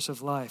source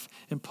of life.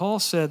 And Paul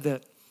said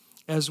that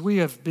as we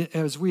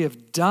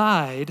have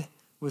died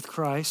with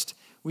Christ,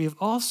 we have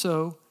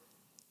also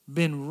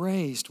been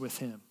raised with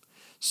him.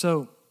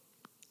 So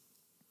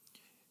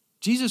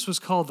Jesus was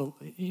called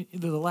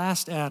the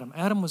last Adam.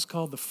 Adam was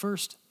called the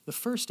first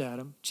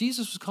Adam.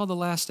 Jesus was called the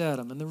last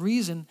Adam. And the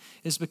reason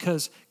is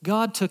because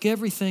God took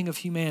everything of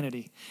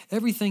humanity,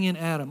 everything in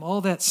Adam,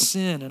 all that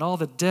sin and all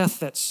the death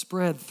that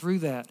spread through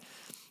that,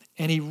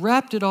 and he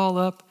wrapped it all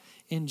up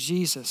in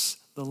Jesus,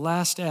 the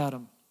last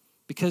Adam,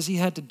 because he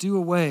had to do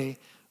away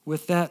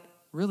with that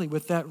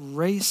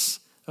race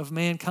of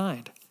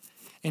mankind.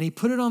 And he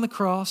put it on the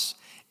cross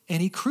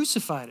and he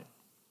crucified it.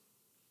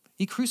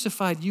 He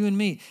crucified you and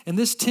me. And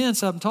this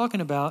tense I'm talking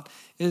about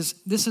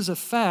this is a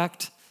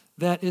fact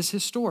that is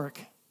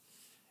historic.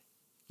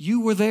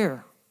 You were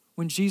there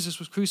when Jesus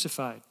was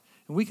crucified.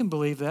 And we can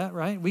believe that,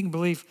 right? We can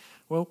believe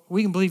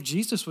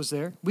Jesus was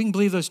there. We can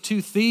believe those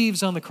two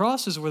thieves on the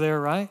crosses were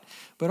there, right?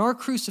 But our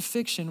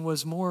crucifixion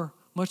was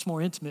much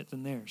more intimate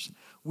than theirs.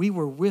 We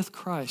were with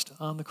Christ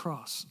on the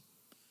cross.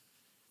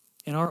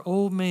 And our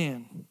old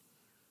man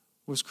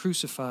was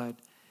crucified.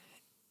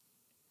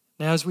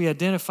 Now, as we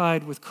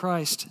identified with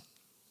Christ,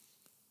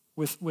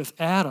 with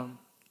Adam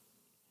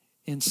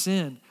in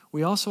sin,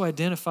 we also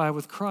identify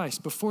with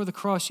Christ. Before the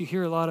cross, you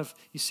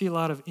see a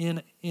lot of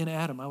in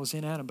Adam. I was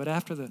in Adam, but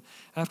after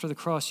the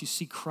cross, you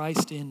see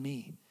Christ in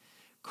me.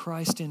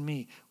 Christ in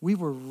me. We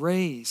were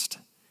raised.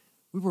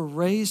 We were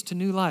raised to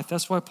new life.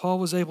 That's why Paul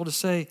was able to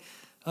say,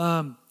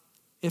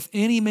 if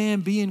any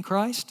man be in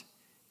Christ,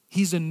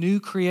 he's a new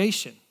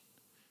creation. I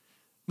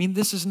mean,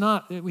 he's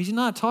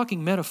not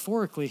talking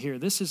metaphorically here.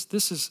 This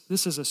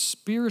is a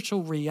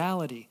spiritual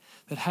reality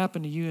that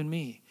happened to you and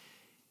me.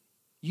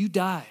 You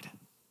died,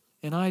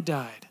 and I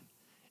died,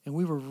 and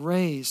we were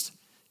raised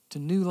to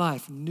new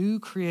life, new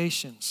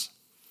creations.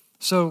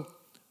 So,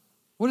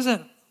 what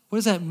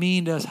does that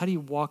mean to us? How do you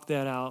walk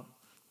that out?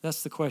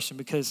 That's the question,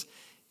 because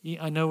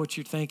I know what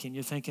you're thinking.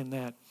 You're thinking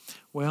that,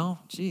 well,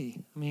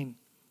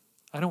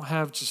 I don't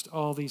have just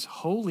all these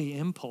holy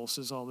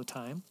impulses all the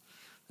time.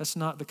 That's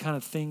not the kind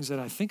of things that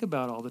I think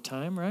about all the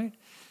time, right?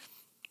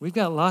 We've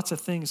got lots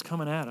of things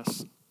coming at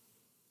us.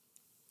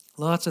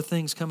 Lots of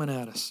things coming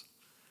at us.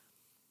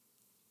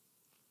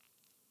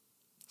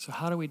 So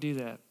how do we do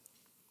that?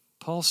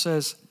 Paul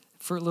says,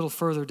 a little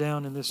further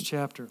down in this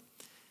chapter,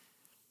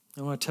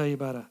 I want to tell you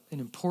about an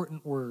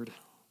important word.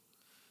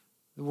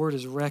 The word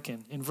is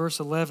reckon. In verse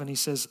 11, he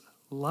says,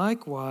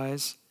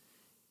 likewise,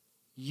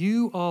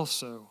 you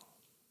also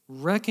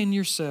reckon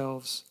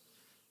yourselves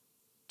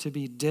to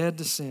be dead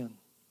to sin,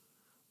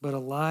 but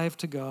alive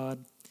to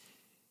God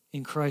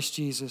in Christ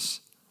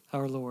Jesus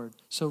our Lord.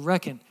 So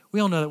reckon. We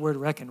all know that word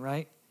reckon,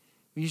 right?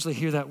 We usually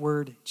hear that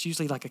word. It's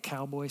usually like a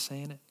cowboy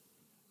saying it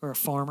or a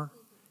farmer.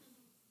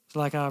 It's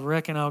like, I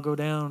reckon I'll go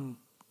down,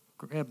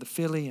 grab the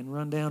filly and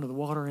run down to the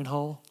watering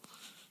hole.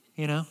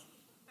 You know?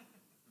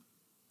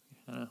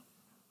 I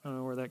don't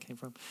know where that came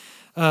from.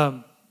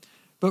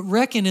 But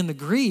reckon in the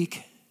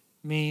Greek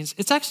means,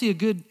 it's actually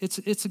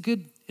it's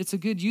a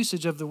good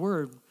usage of the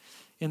word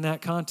in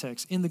that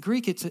context. In the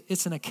Greek,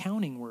 it's an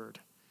accounting word.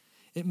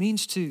 It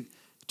means to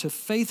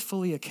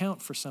faithfully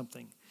account for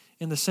something,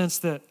 in the sense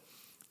that,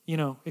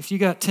 if you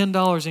got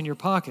 $10 in your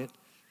pocket,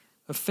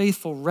 a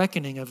faithful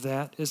reckoning of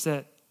that is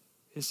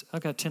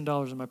I've got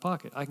 $10 in my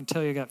pocket. I can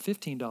tell you I got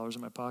 $15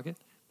 in my pocket.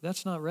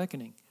 That's not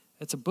reckoning.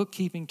 It's a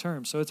bookkeeping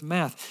term, so it's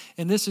math.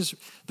 And this is,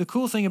 the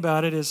cool thing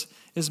about it is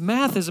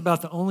math is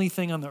about the only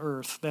thing on the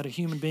earth that a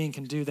human being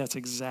can do that's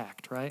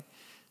exact, right?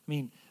 I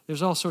mean,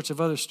 there's all sorts of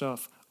other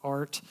stuff,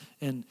 art,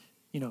 and,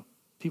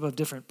 people have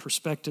different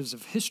perspectives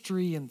of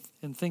history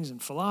and things in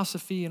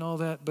philosophy and all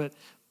that,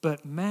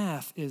 but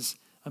math is,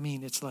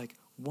 it's like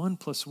 1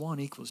 +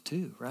 1 =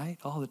 2, right?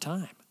 All the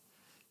time.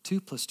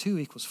 2 +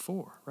 2 =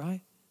 4,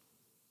 right?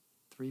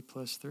 3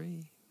 +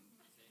 3.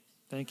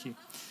 Thank you.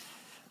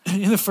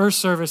 In the first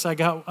service,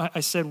 I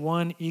said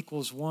 1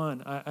 =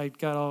 1.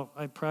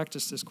 I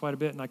practiced this quite a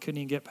bit, and I couldn't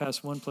even get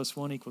past 1 +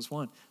 1 =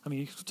 1.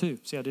 Equals 2.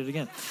 See, I did it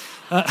again.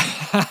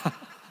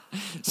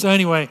 So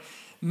anyway,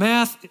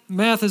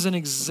 math is an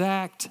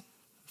exact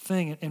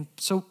thing. And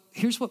so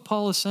here's what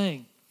Paul is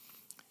saying.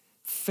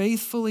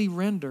 Faithfully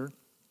reckon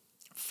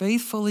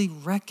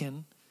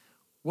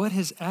what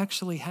has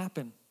actually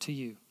happened to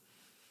you.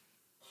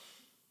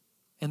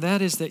 And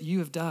that is that you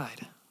have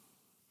died.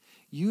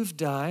 You have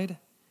died,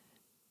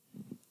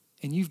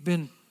 and you've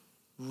been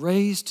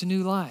raised to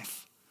new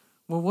life.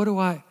 Well, what do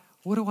I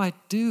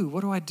do?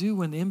 What do I do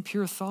when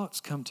impure thoughts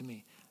come to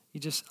me?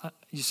 You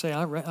say,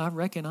 I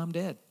reckon I'm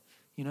dead.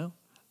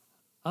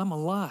 I'm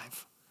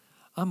alive.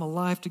 I'm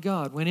alive to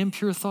God. When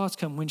impure thoughts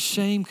come, when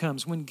shame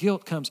comes, when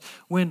guilt comes,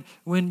 when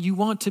you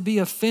want to be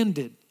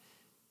offended,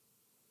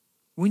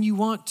 when you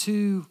want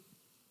to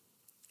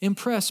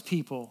impress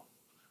people,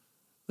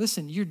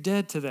 listen, you're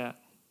dead to that.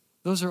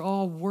 Those are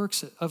all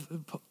works of,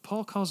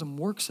 Paul calls them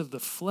works of the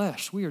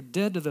flesh. We are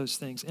dead to those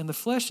things. And the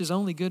flesh is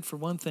only good for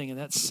one thing, and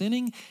that's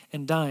sinning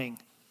and dying.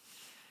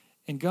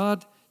 And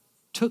God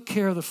took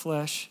care of the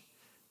flesh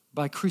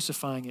by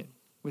crucifying it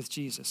with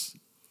Jesus.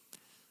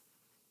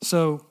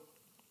 So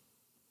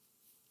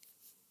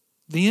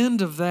the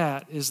end of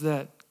that is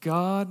that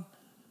God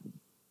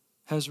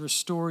has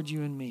restored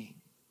you and me.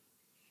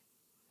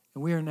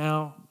 And we are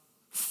now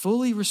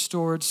fully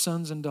restored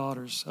sons and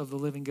daughters of the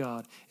living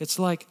God. It's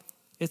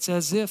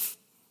as if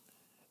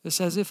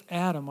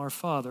Adam, our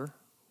father,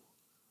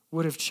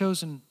 would have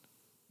chosen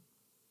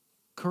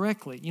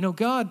correctly. You know,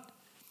 God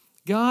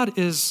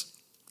is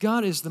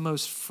the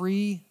most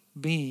free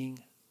being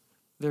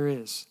there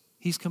is.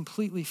 He's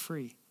completely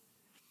free.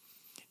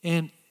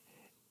 And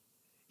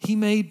he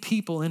made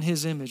people in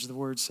his image, the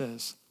word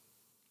says.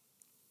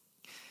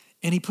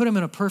 And he put them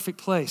in a perfect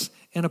place.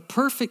 And a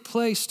perfect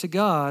place to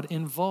God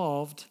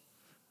involved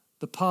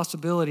the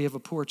possibility of a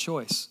poor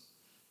choice.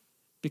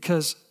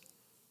 Because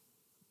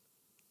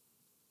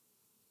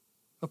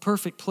a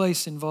perfect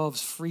place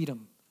involves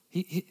freedom.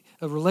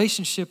 A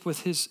relationship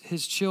with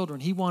his children.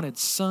 He wanted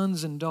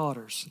sons and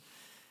daughters.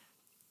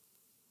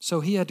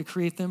 So he had to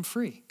create them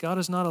free. God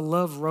is not a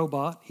love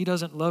robot. He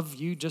doesn't love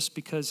you just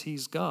because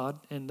he's God,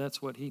 and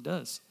that's what he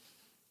does.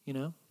 You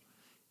know?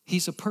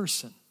 He's a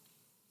person.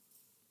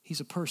 He's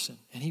a person,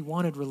 and he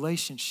wanted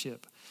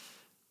relationship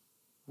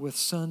with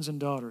sons and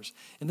daughters.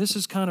 And this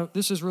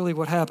is really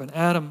what happened.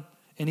 Adam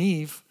and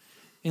Eve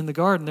in the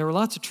garden, there were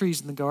lots of trees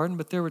in the garden,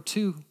 but there were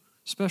two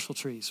special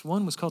trees.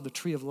 One was called the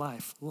tree of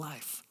life.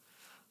 Life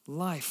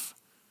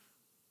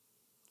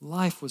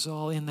was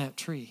all in that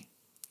tree.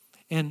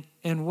 And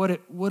what it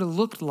would have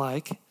looked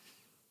like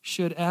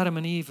should Adam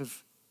and Eve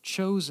have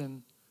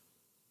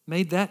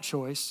made that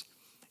choice,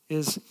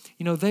 is,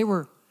 you know, they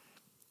were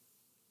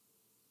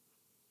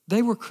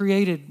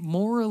created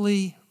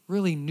morally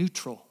really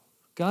neutral.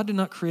 God did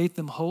not create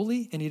them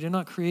holy, and he did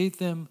not create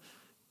them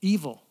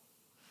evil.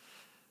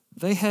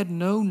 They had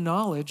no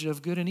knowledge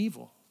of good and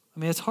evil. I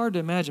mean, it's hard to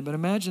imagine, but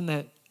imagine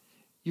that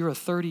you're a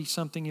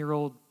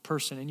 30-something-year-old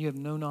person and you have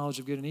no knowledge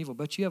of good and evil,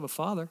 but you have a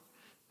Father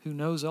who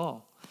knows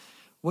all.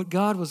 What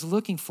God was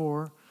looking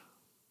for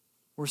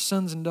were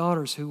sons and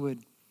daughters who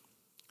would,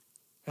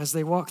 as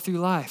they walk through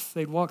life,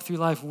 they'd walk through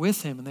life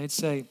with him, and they'd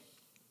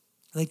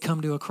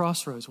come to a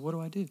crossroads. What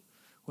do I do?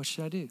 What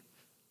should I do?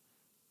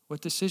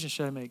 What decision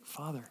should I make?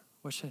 Father,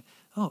 what should I?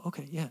 Oh,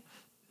 okay, yeah,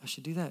 I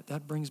should do that.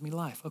 That brings me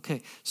life.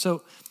 Okay,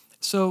 so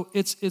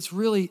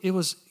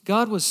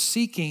God was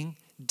seeking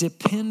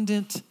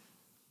dependent,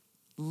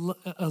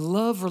 a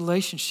love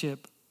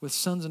relationship with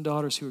sons and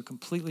daughters who were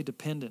completely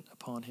dependent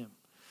upon him.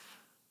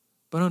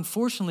 But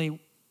unfortunately,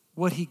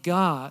 what he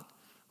got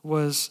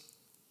was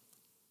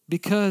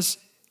because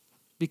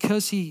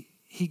he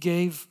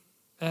gave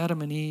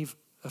Adam and Eve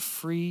a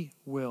free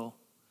will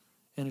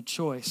and a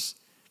choice,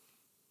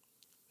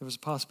 there was a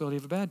possibility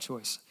of a bad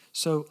choice.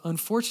 So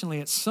unfortunately,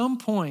 at some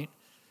point,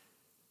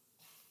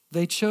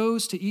 they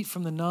chose to eat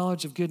from the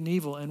knowledge of good and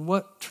evil. And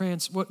what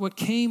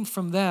came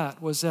from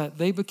that was that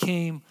they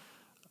became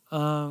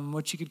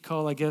what you could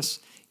call, I guess,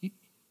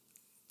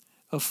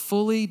 a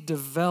fully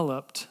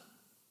developed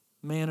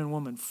man and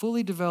woman,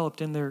 fully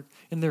developed in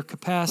their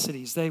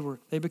capacities. They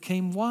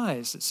became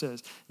wise, it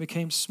says. They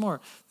became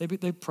smart.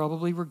 They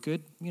probably were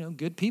good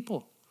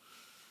people.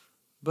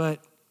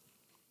 But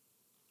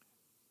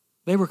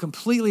they were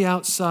completely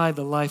outside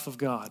the life of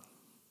God.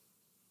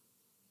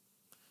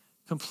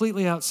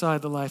 Completely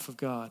outside the life of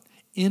God.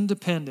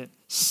 Independent,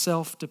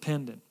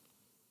 self-dependent.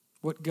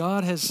 What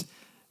God has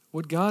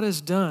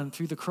done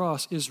through the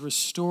cross is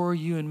restore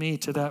you and me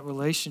to that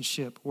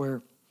relationship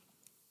where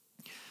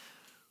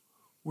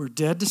we're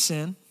dead to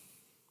sin.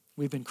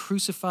 We've been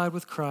crucified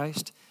with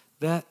Christ.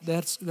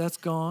 That's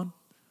gone.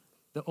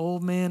 The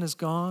old man is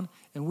gone,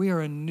 and we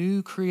are a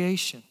new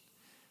creation.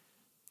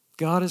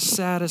 God is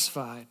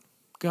satisfied.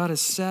 God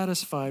is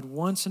satisfied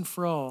once and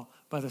for all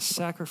by the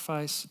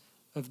sacrifice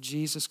of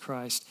Jesus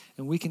Christ.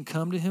 And we can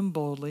come to him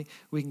boldly.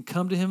 We can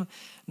come to him,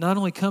 not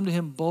only come to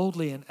him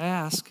boldly and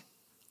ask,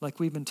 like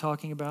we've been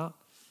talking about,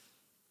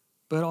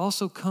 but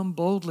also come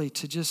boldly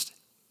to just,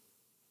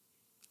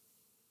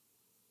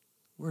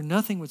 where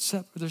nothing would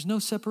there's no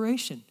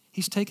separation.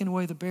 He's taken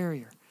away the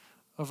barrier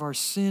of our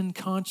sin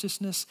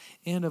consciousness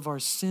and of our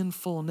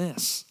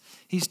sinfulness.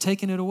 He's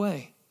taken it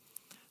away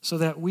so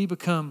that we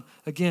become,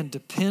 again,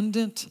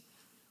 dependent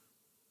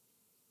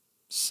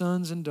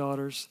sons and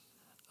daughters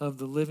of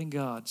the living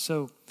God.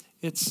 So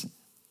it's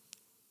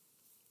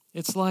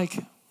like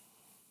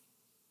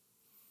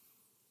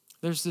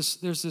there's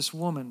this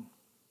woman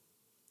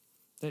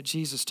that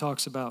Jesus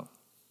talks about,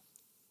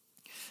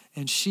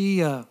 and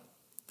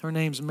her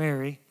name's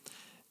Mary,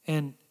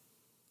 and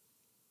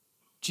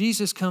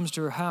Jesus comes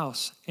to her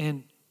house,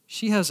 and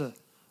she has a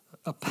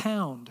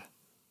pound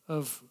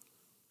of,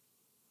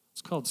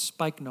 it's called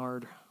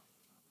spikenard.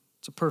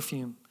 It's a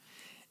perfume,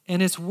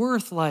 and it's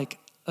worth like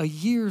a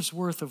year's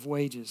worth of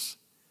wages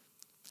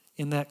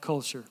in that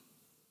culture.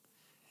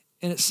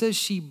 And it says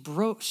she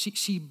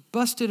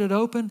busted it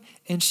open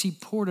and she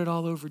poured it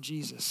all over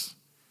Jesus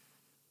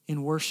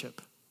in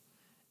worship.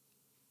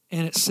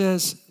 And it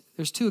says,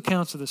 there's two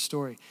accounts of this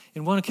story.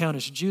 In one account,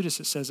 it's Judas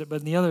that says it, but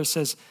in the other, it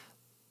says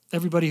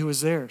everybody who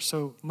was there.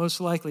 So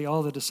most likely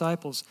all the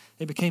disciples,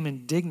 they became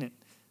indignant.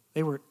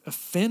 They were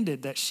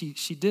offended that she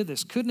did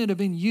this. Couldn't it have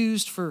been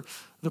used for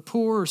the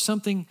poor or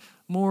something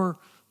more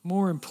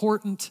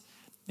important?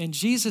 And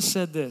Jesus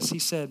said this. He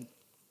said,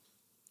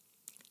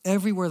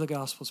 everywhere the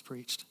gospel's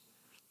preached,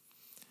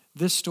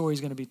 this story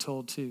is going to be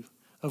told too,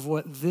 of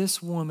what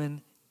this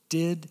woman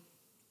did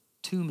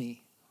to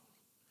me.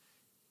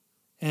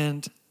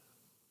 And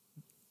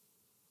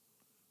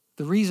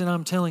the reason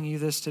I'm telling you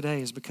this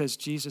today is because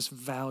Jesus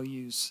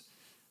values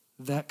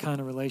that kind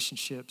of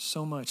relationship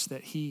so much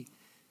that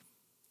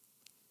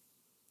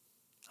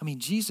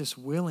Jesus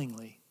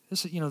willingly,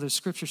 the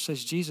scripture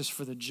says Jesus,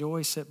 for the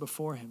joy set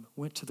before him,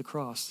 went to the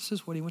cross. This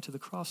is what he went to the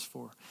cross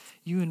for.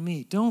 You and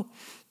me.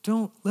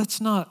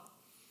 Let's not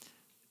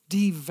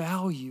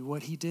devalue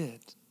what he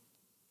did.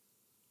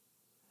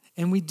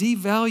 And we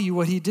devalue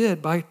what he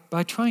did by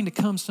trying to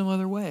come some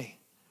other way.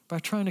 By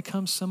trying to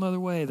come some other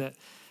way that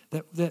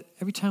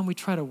every time we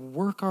try to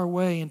work our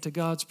way into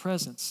God's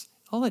presence,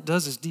 all it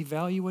does is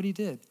devalue what he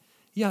did.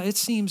 Yeah, it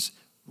seems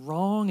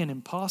wrong and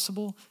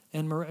impossible,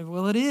 and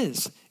well, it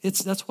is.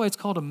 That's why it's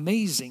called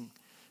amazing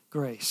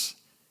grace.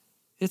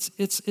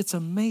 It's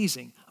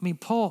amazing. I mean,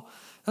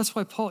 that's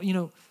why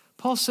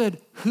Paul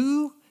said,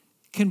 who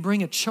can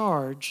bring a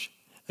charge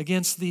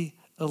against the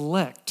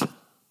elect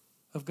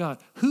of God?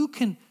 Who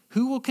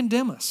will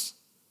condemn us?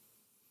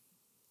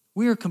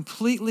 We are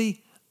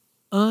completely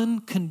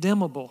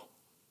uncondemnable.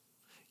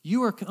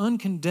 You are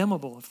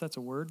uncondemnable, if that's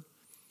a word.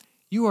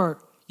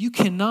 You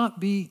cannot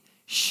be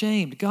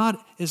shamed. God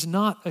is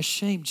not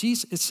ashamed.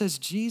 It says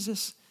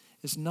Jesus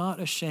is not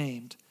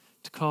ashamed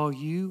to call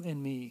you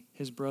and me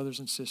his brothers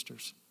and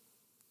sisters.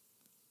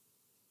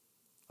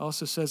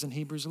 Also says in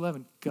Hebrews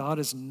 11, God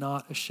is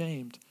not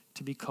ashamed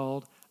to be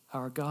called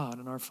our God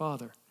and our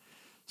Father.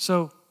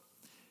 So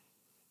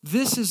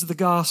this is the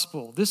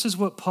gospel. This is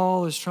what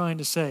Paul is trying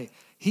to say.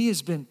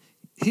 He's been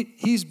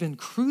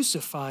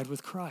crucified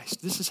with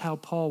Christ. This is how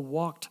Paul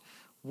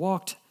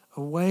walked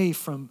away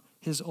from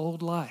his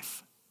old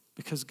life,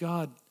 because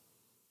God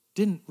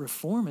didn't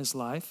reform his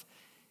life.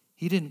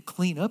 He didn't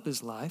clean up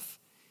his life.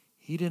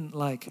 He didn't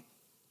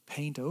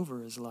paint over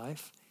his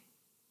life.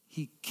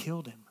 He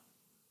killed him.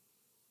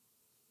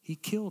 He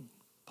killed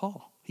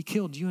Paul. He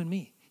killed you and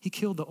me. He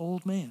killed the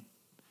old man.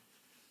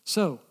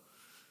 So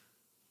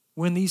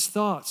when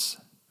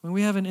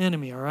we have an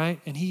enemy, all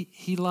right, and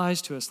he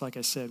lies to us, like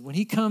I said, when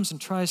he comes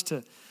and tries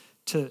to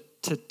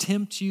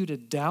tempt you to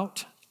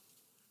doubt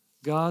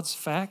God's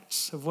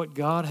facts of what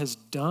God has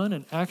done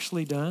and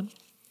actually done,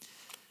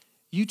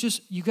 you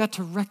got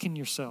to reckon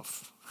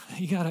yourself.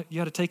 You got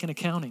to take an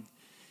accounting.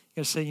 You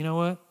got to say, you know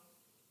what?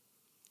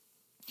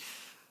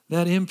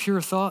 That impure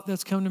thought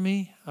that's come to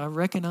me, I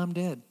reckon I'm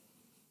dead.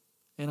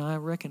 And I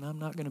reckon I'm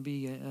not going to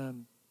be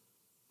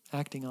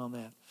acting on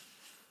that.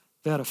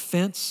 That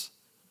offense,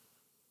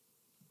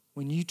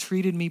 when you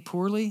treated me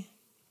poorly,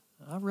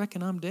 I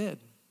reckon I'm dead.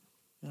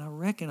 And I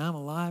reckon I'm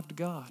alive to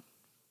God.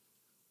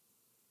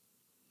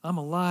 I'm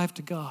alive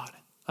to God.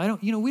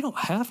 We don't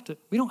have to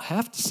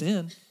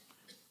sin.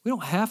 We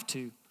don't have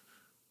to.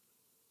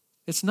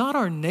 It's not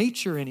our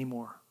nature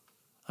anymore.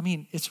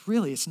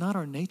 It's not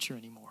our nature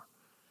anymore.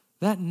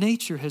 That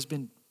nature has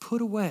been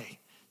put away,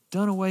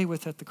 done away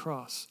with at the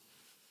cross.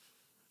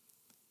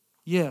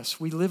 Yes,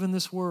 we live in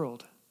this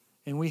world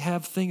and we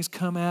have things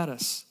come at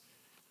us,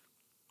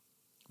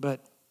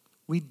 but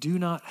we do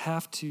not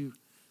have to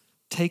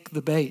take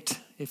the bait,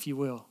 if you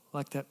will,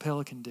 like that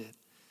pelican did,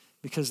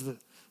 because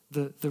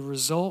the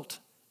result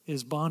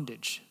is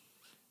bondage.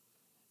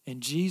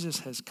 And Jesus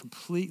has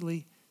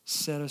completely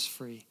set us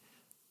free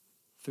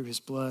through his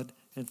blood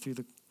and through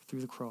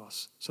the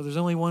cross. So there's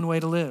only one way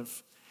to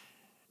live.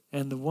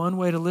 And the one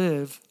way to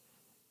live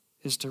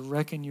is to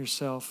reckon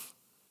yourself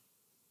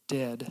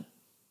dead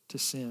to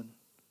sin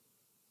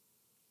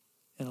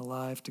and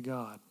alive to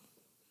God.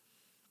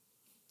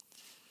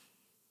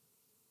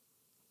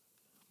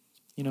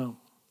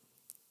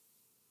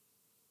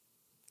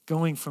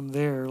 Going from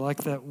there,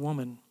 like that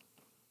woman,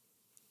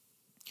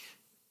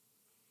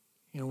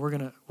 we're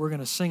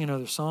gonna sing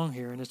another song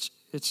here, and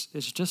it's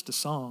just a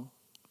song,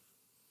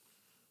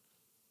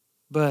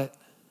 but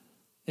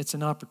it's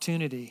an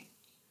opportunity,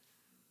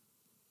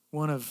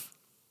 one of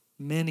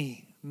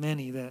many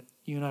that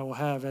you and I will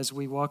have as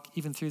we walk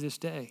even through this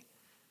day,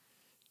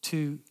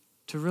 to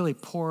really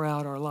pour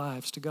out our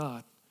lives to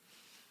God.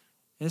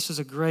 And this is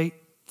a great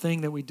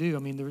thing that we do.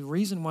 The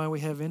reason why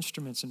we have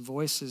instruments and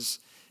voices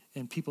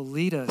and people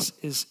lead us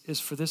is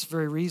for this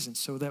very reason,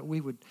 so that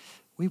we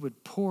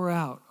would pour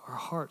out our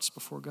hearts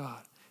before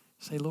God.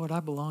 Say, Lord, I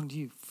belong to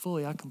you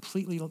fully. I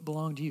completely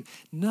belong to you.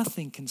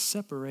 Nothing can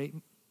separate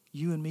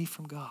you and me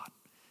from God.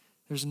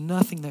 There's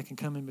nothing that can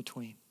come in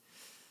between.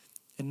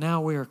 And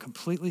now we are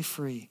completely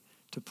free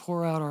to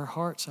pour out our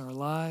hearts and our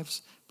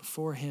lives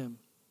before him.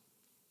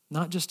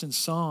 Not just in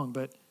song,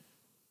 but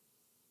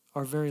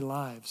our very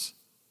lives.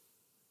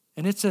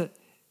 And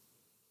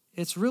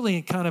it's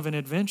really kind of an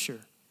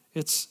adventure.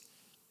 It's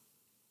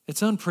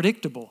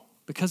unpredictable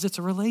because it's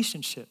a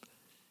relationship.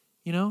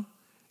 You know,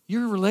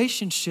 your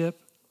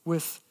relationship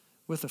with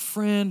a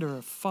friend or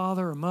a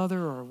father or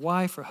mother or a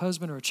wife or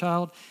husband or a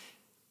child,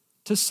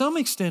 to some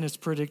extent it's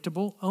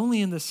predictable,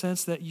 only in the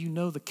sense that you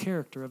know the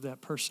character of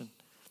that person.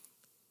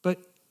 But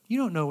you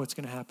don't know what's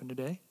going to happen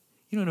today.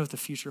 You don't know what the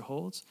future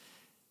holds.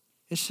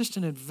 It's just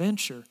an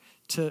adventure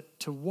to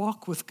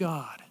walk with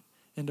God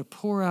and to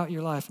pour out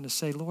your life and to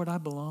say, Lord, I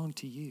belong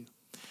to you.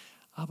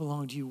 I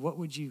belong to you. What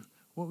would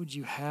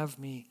you have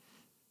me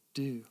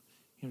do?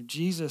 You know,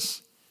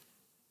 Jesus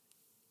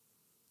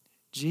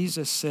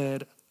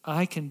said,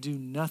 I can do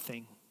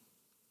nothing.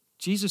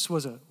 Jesus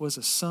was a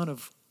son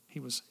of, he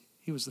was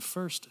the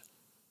first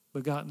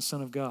begotten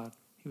Son of God.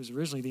 He was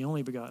originally the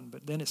only begotten,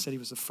 but then it said he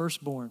was the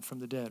firstborn from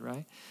the dead,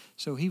 right?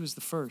 So he was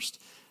the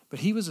first. But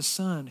he was a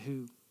son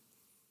who,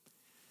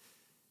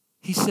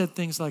 he said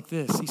things like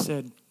this. He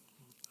said,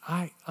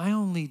 I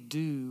only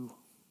do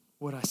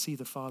what I see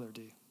the Father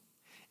do.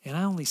 And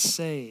I only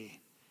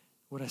say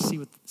what I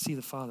see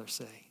the Father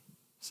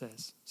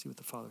says. See what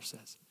the Father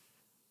says.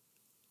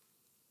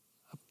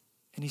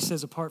 And he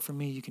says, apart from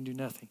me, you can do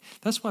nothing.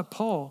 That's why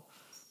Paul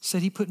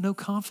said he put no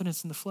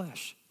confidence in the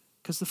flesh,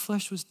 because the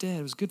flesh was dead.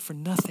 It was good for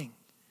nothing.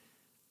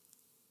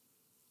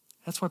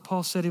 That's why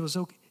Paul said it was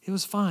okay. It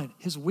was fine.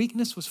 His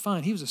weakness was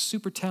fine. He was a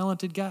super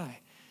talented guy.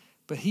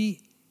 But he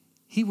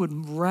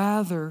would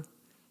rather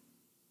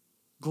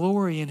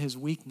glory in his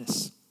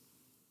weakness,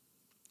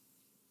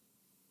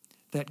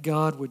 that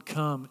God would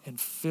come and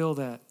fill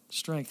that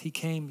strength. He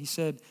came, he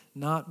said,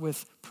 not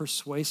with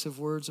persuasive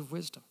words of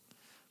wisdom,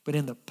 but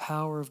in the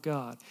power of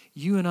God.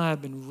 You and I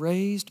have been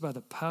raised by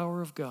the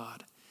power of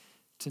God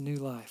to new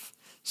life.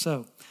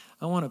 So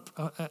I want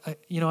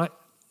to,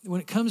 when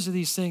it comes to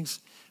these things,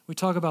 we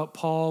talk about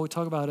Paul, we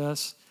talk about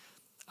us.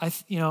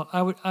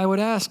 I would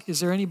ask, is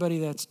there anybody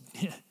that's,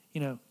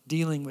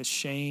 dealing with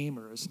shame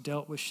or has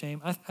dealt with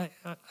shame? I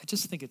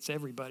just think it's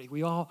everybody.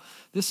 We all,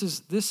 this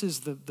is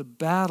the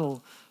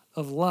battle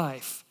of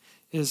life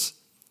is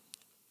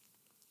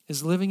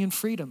living in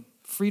freedom.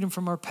 Freedom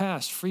from our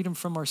past, freedom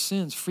from our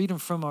sins, freedom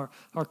from our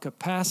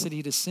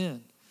capacity to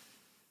sin.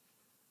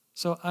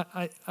 So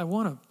I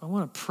want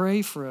to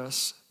pray for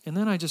us, and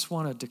then I just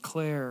want to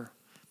declare,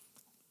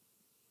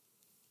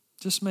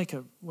 just make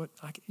a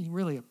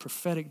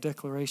prophetic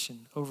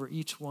declaration over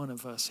each one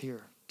of us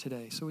here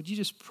today. So would you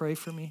just pray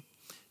for me?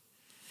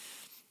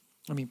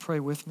 Pray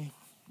with me.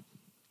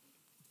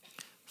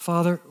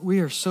 Father,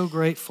 we are so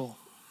grateful.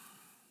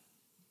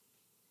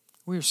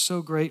 We are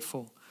so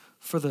grateful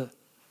for the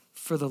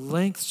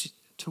lengths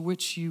to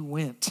which you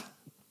went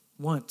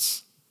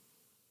once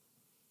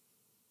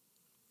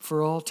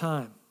for all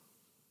time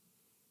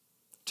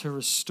to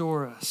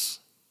restore us,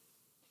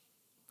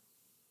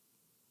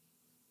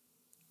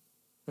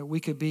 that we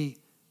could be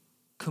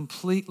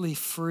completely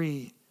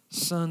free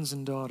sons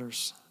and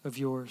daughters of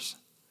yours.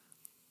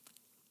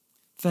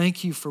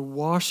 Thank you for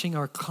washing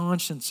our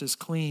consciences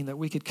clean, that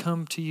we could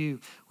come to you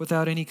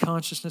without any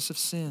consciousness of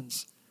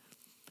sins.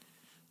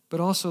 But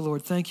also,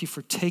 Lord, thank you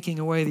for taking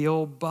away the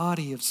old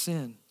body of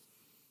sin,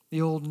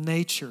 the old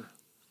nature,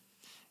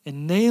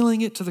 and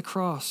nailing it to the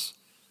cross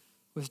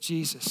with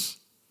Jesus.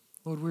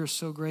 Lord, we are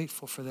so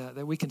grateful for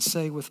that we can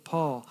say with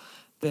Paul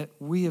that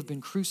we have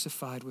been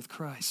crucified with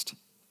Christ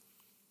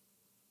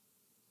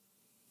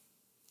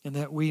and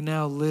that we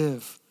now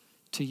live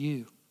to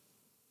you.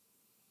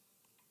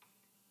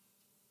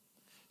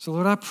 So,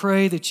 Lord, I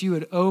pray that you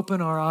would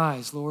open our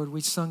eyes. Lord,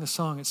 we sung a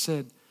song that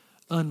said,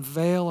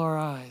 unveil our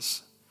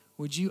eyes.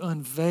 Would you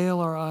unveil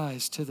our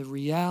eyes to the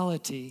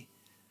reality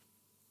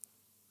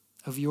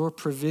of your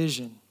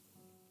provision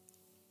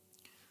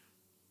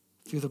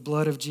through the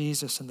blood of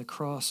Jesus and the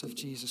cross of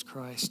Jesus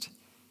Christ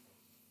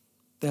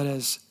that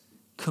has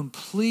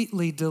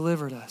completely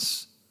delivered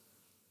us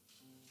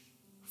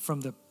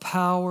from the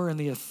power and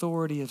the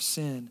authority of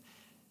sin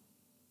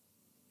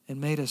and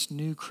made us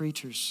new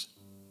creatures,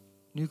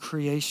 new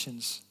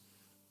creations,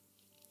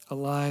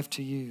 alive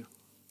to you.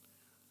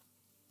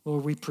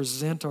 Lord, we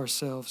present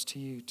ourselves to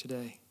you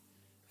today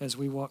as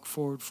we walk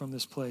forward from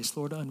this place.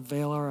 Lord,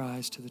 unveil our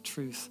eyes to the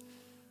truth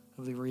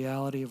of the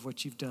reality of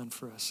what you've done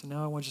for us. And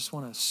now I just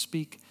want to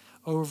speak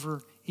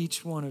over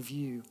each one of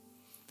you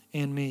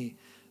and me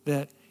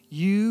that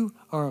you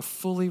are a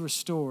fully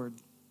restored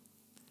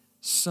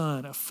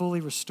son, a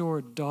fully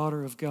restored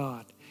daughter of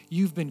God.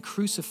 You've been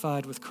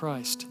crucified with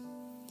Christ,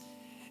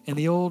 and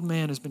the old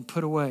man has been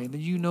put away, and that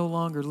you no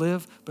longer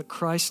live, but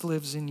Christ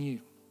lives in you.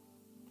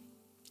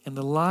 And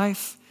the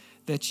life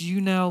that you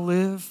now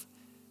live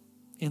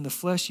in the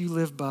flesh, you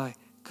live by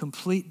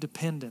complete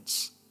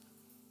dependence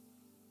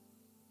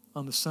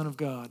on the Son of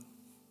God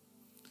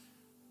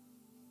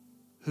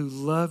who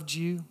loved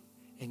you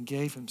and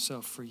gave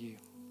himself for you.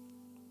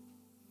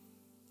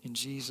 In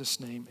Jesus'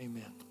 name,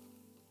 amen.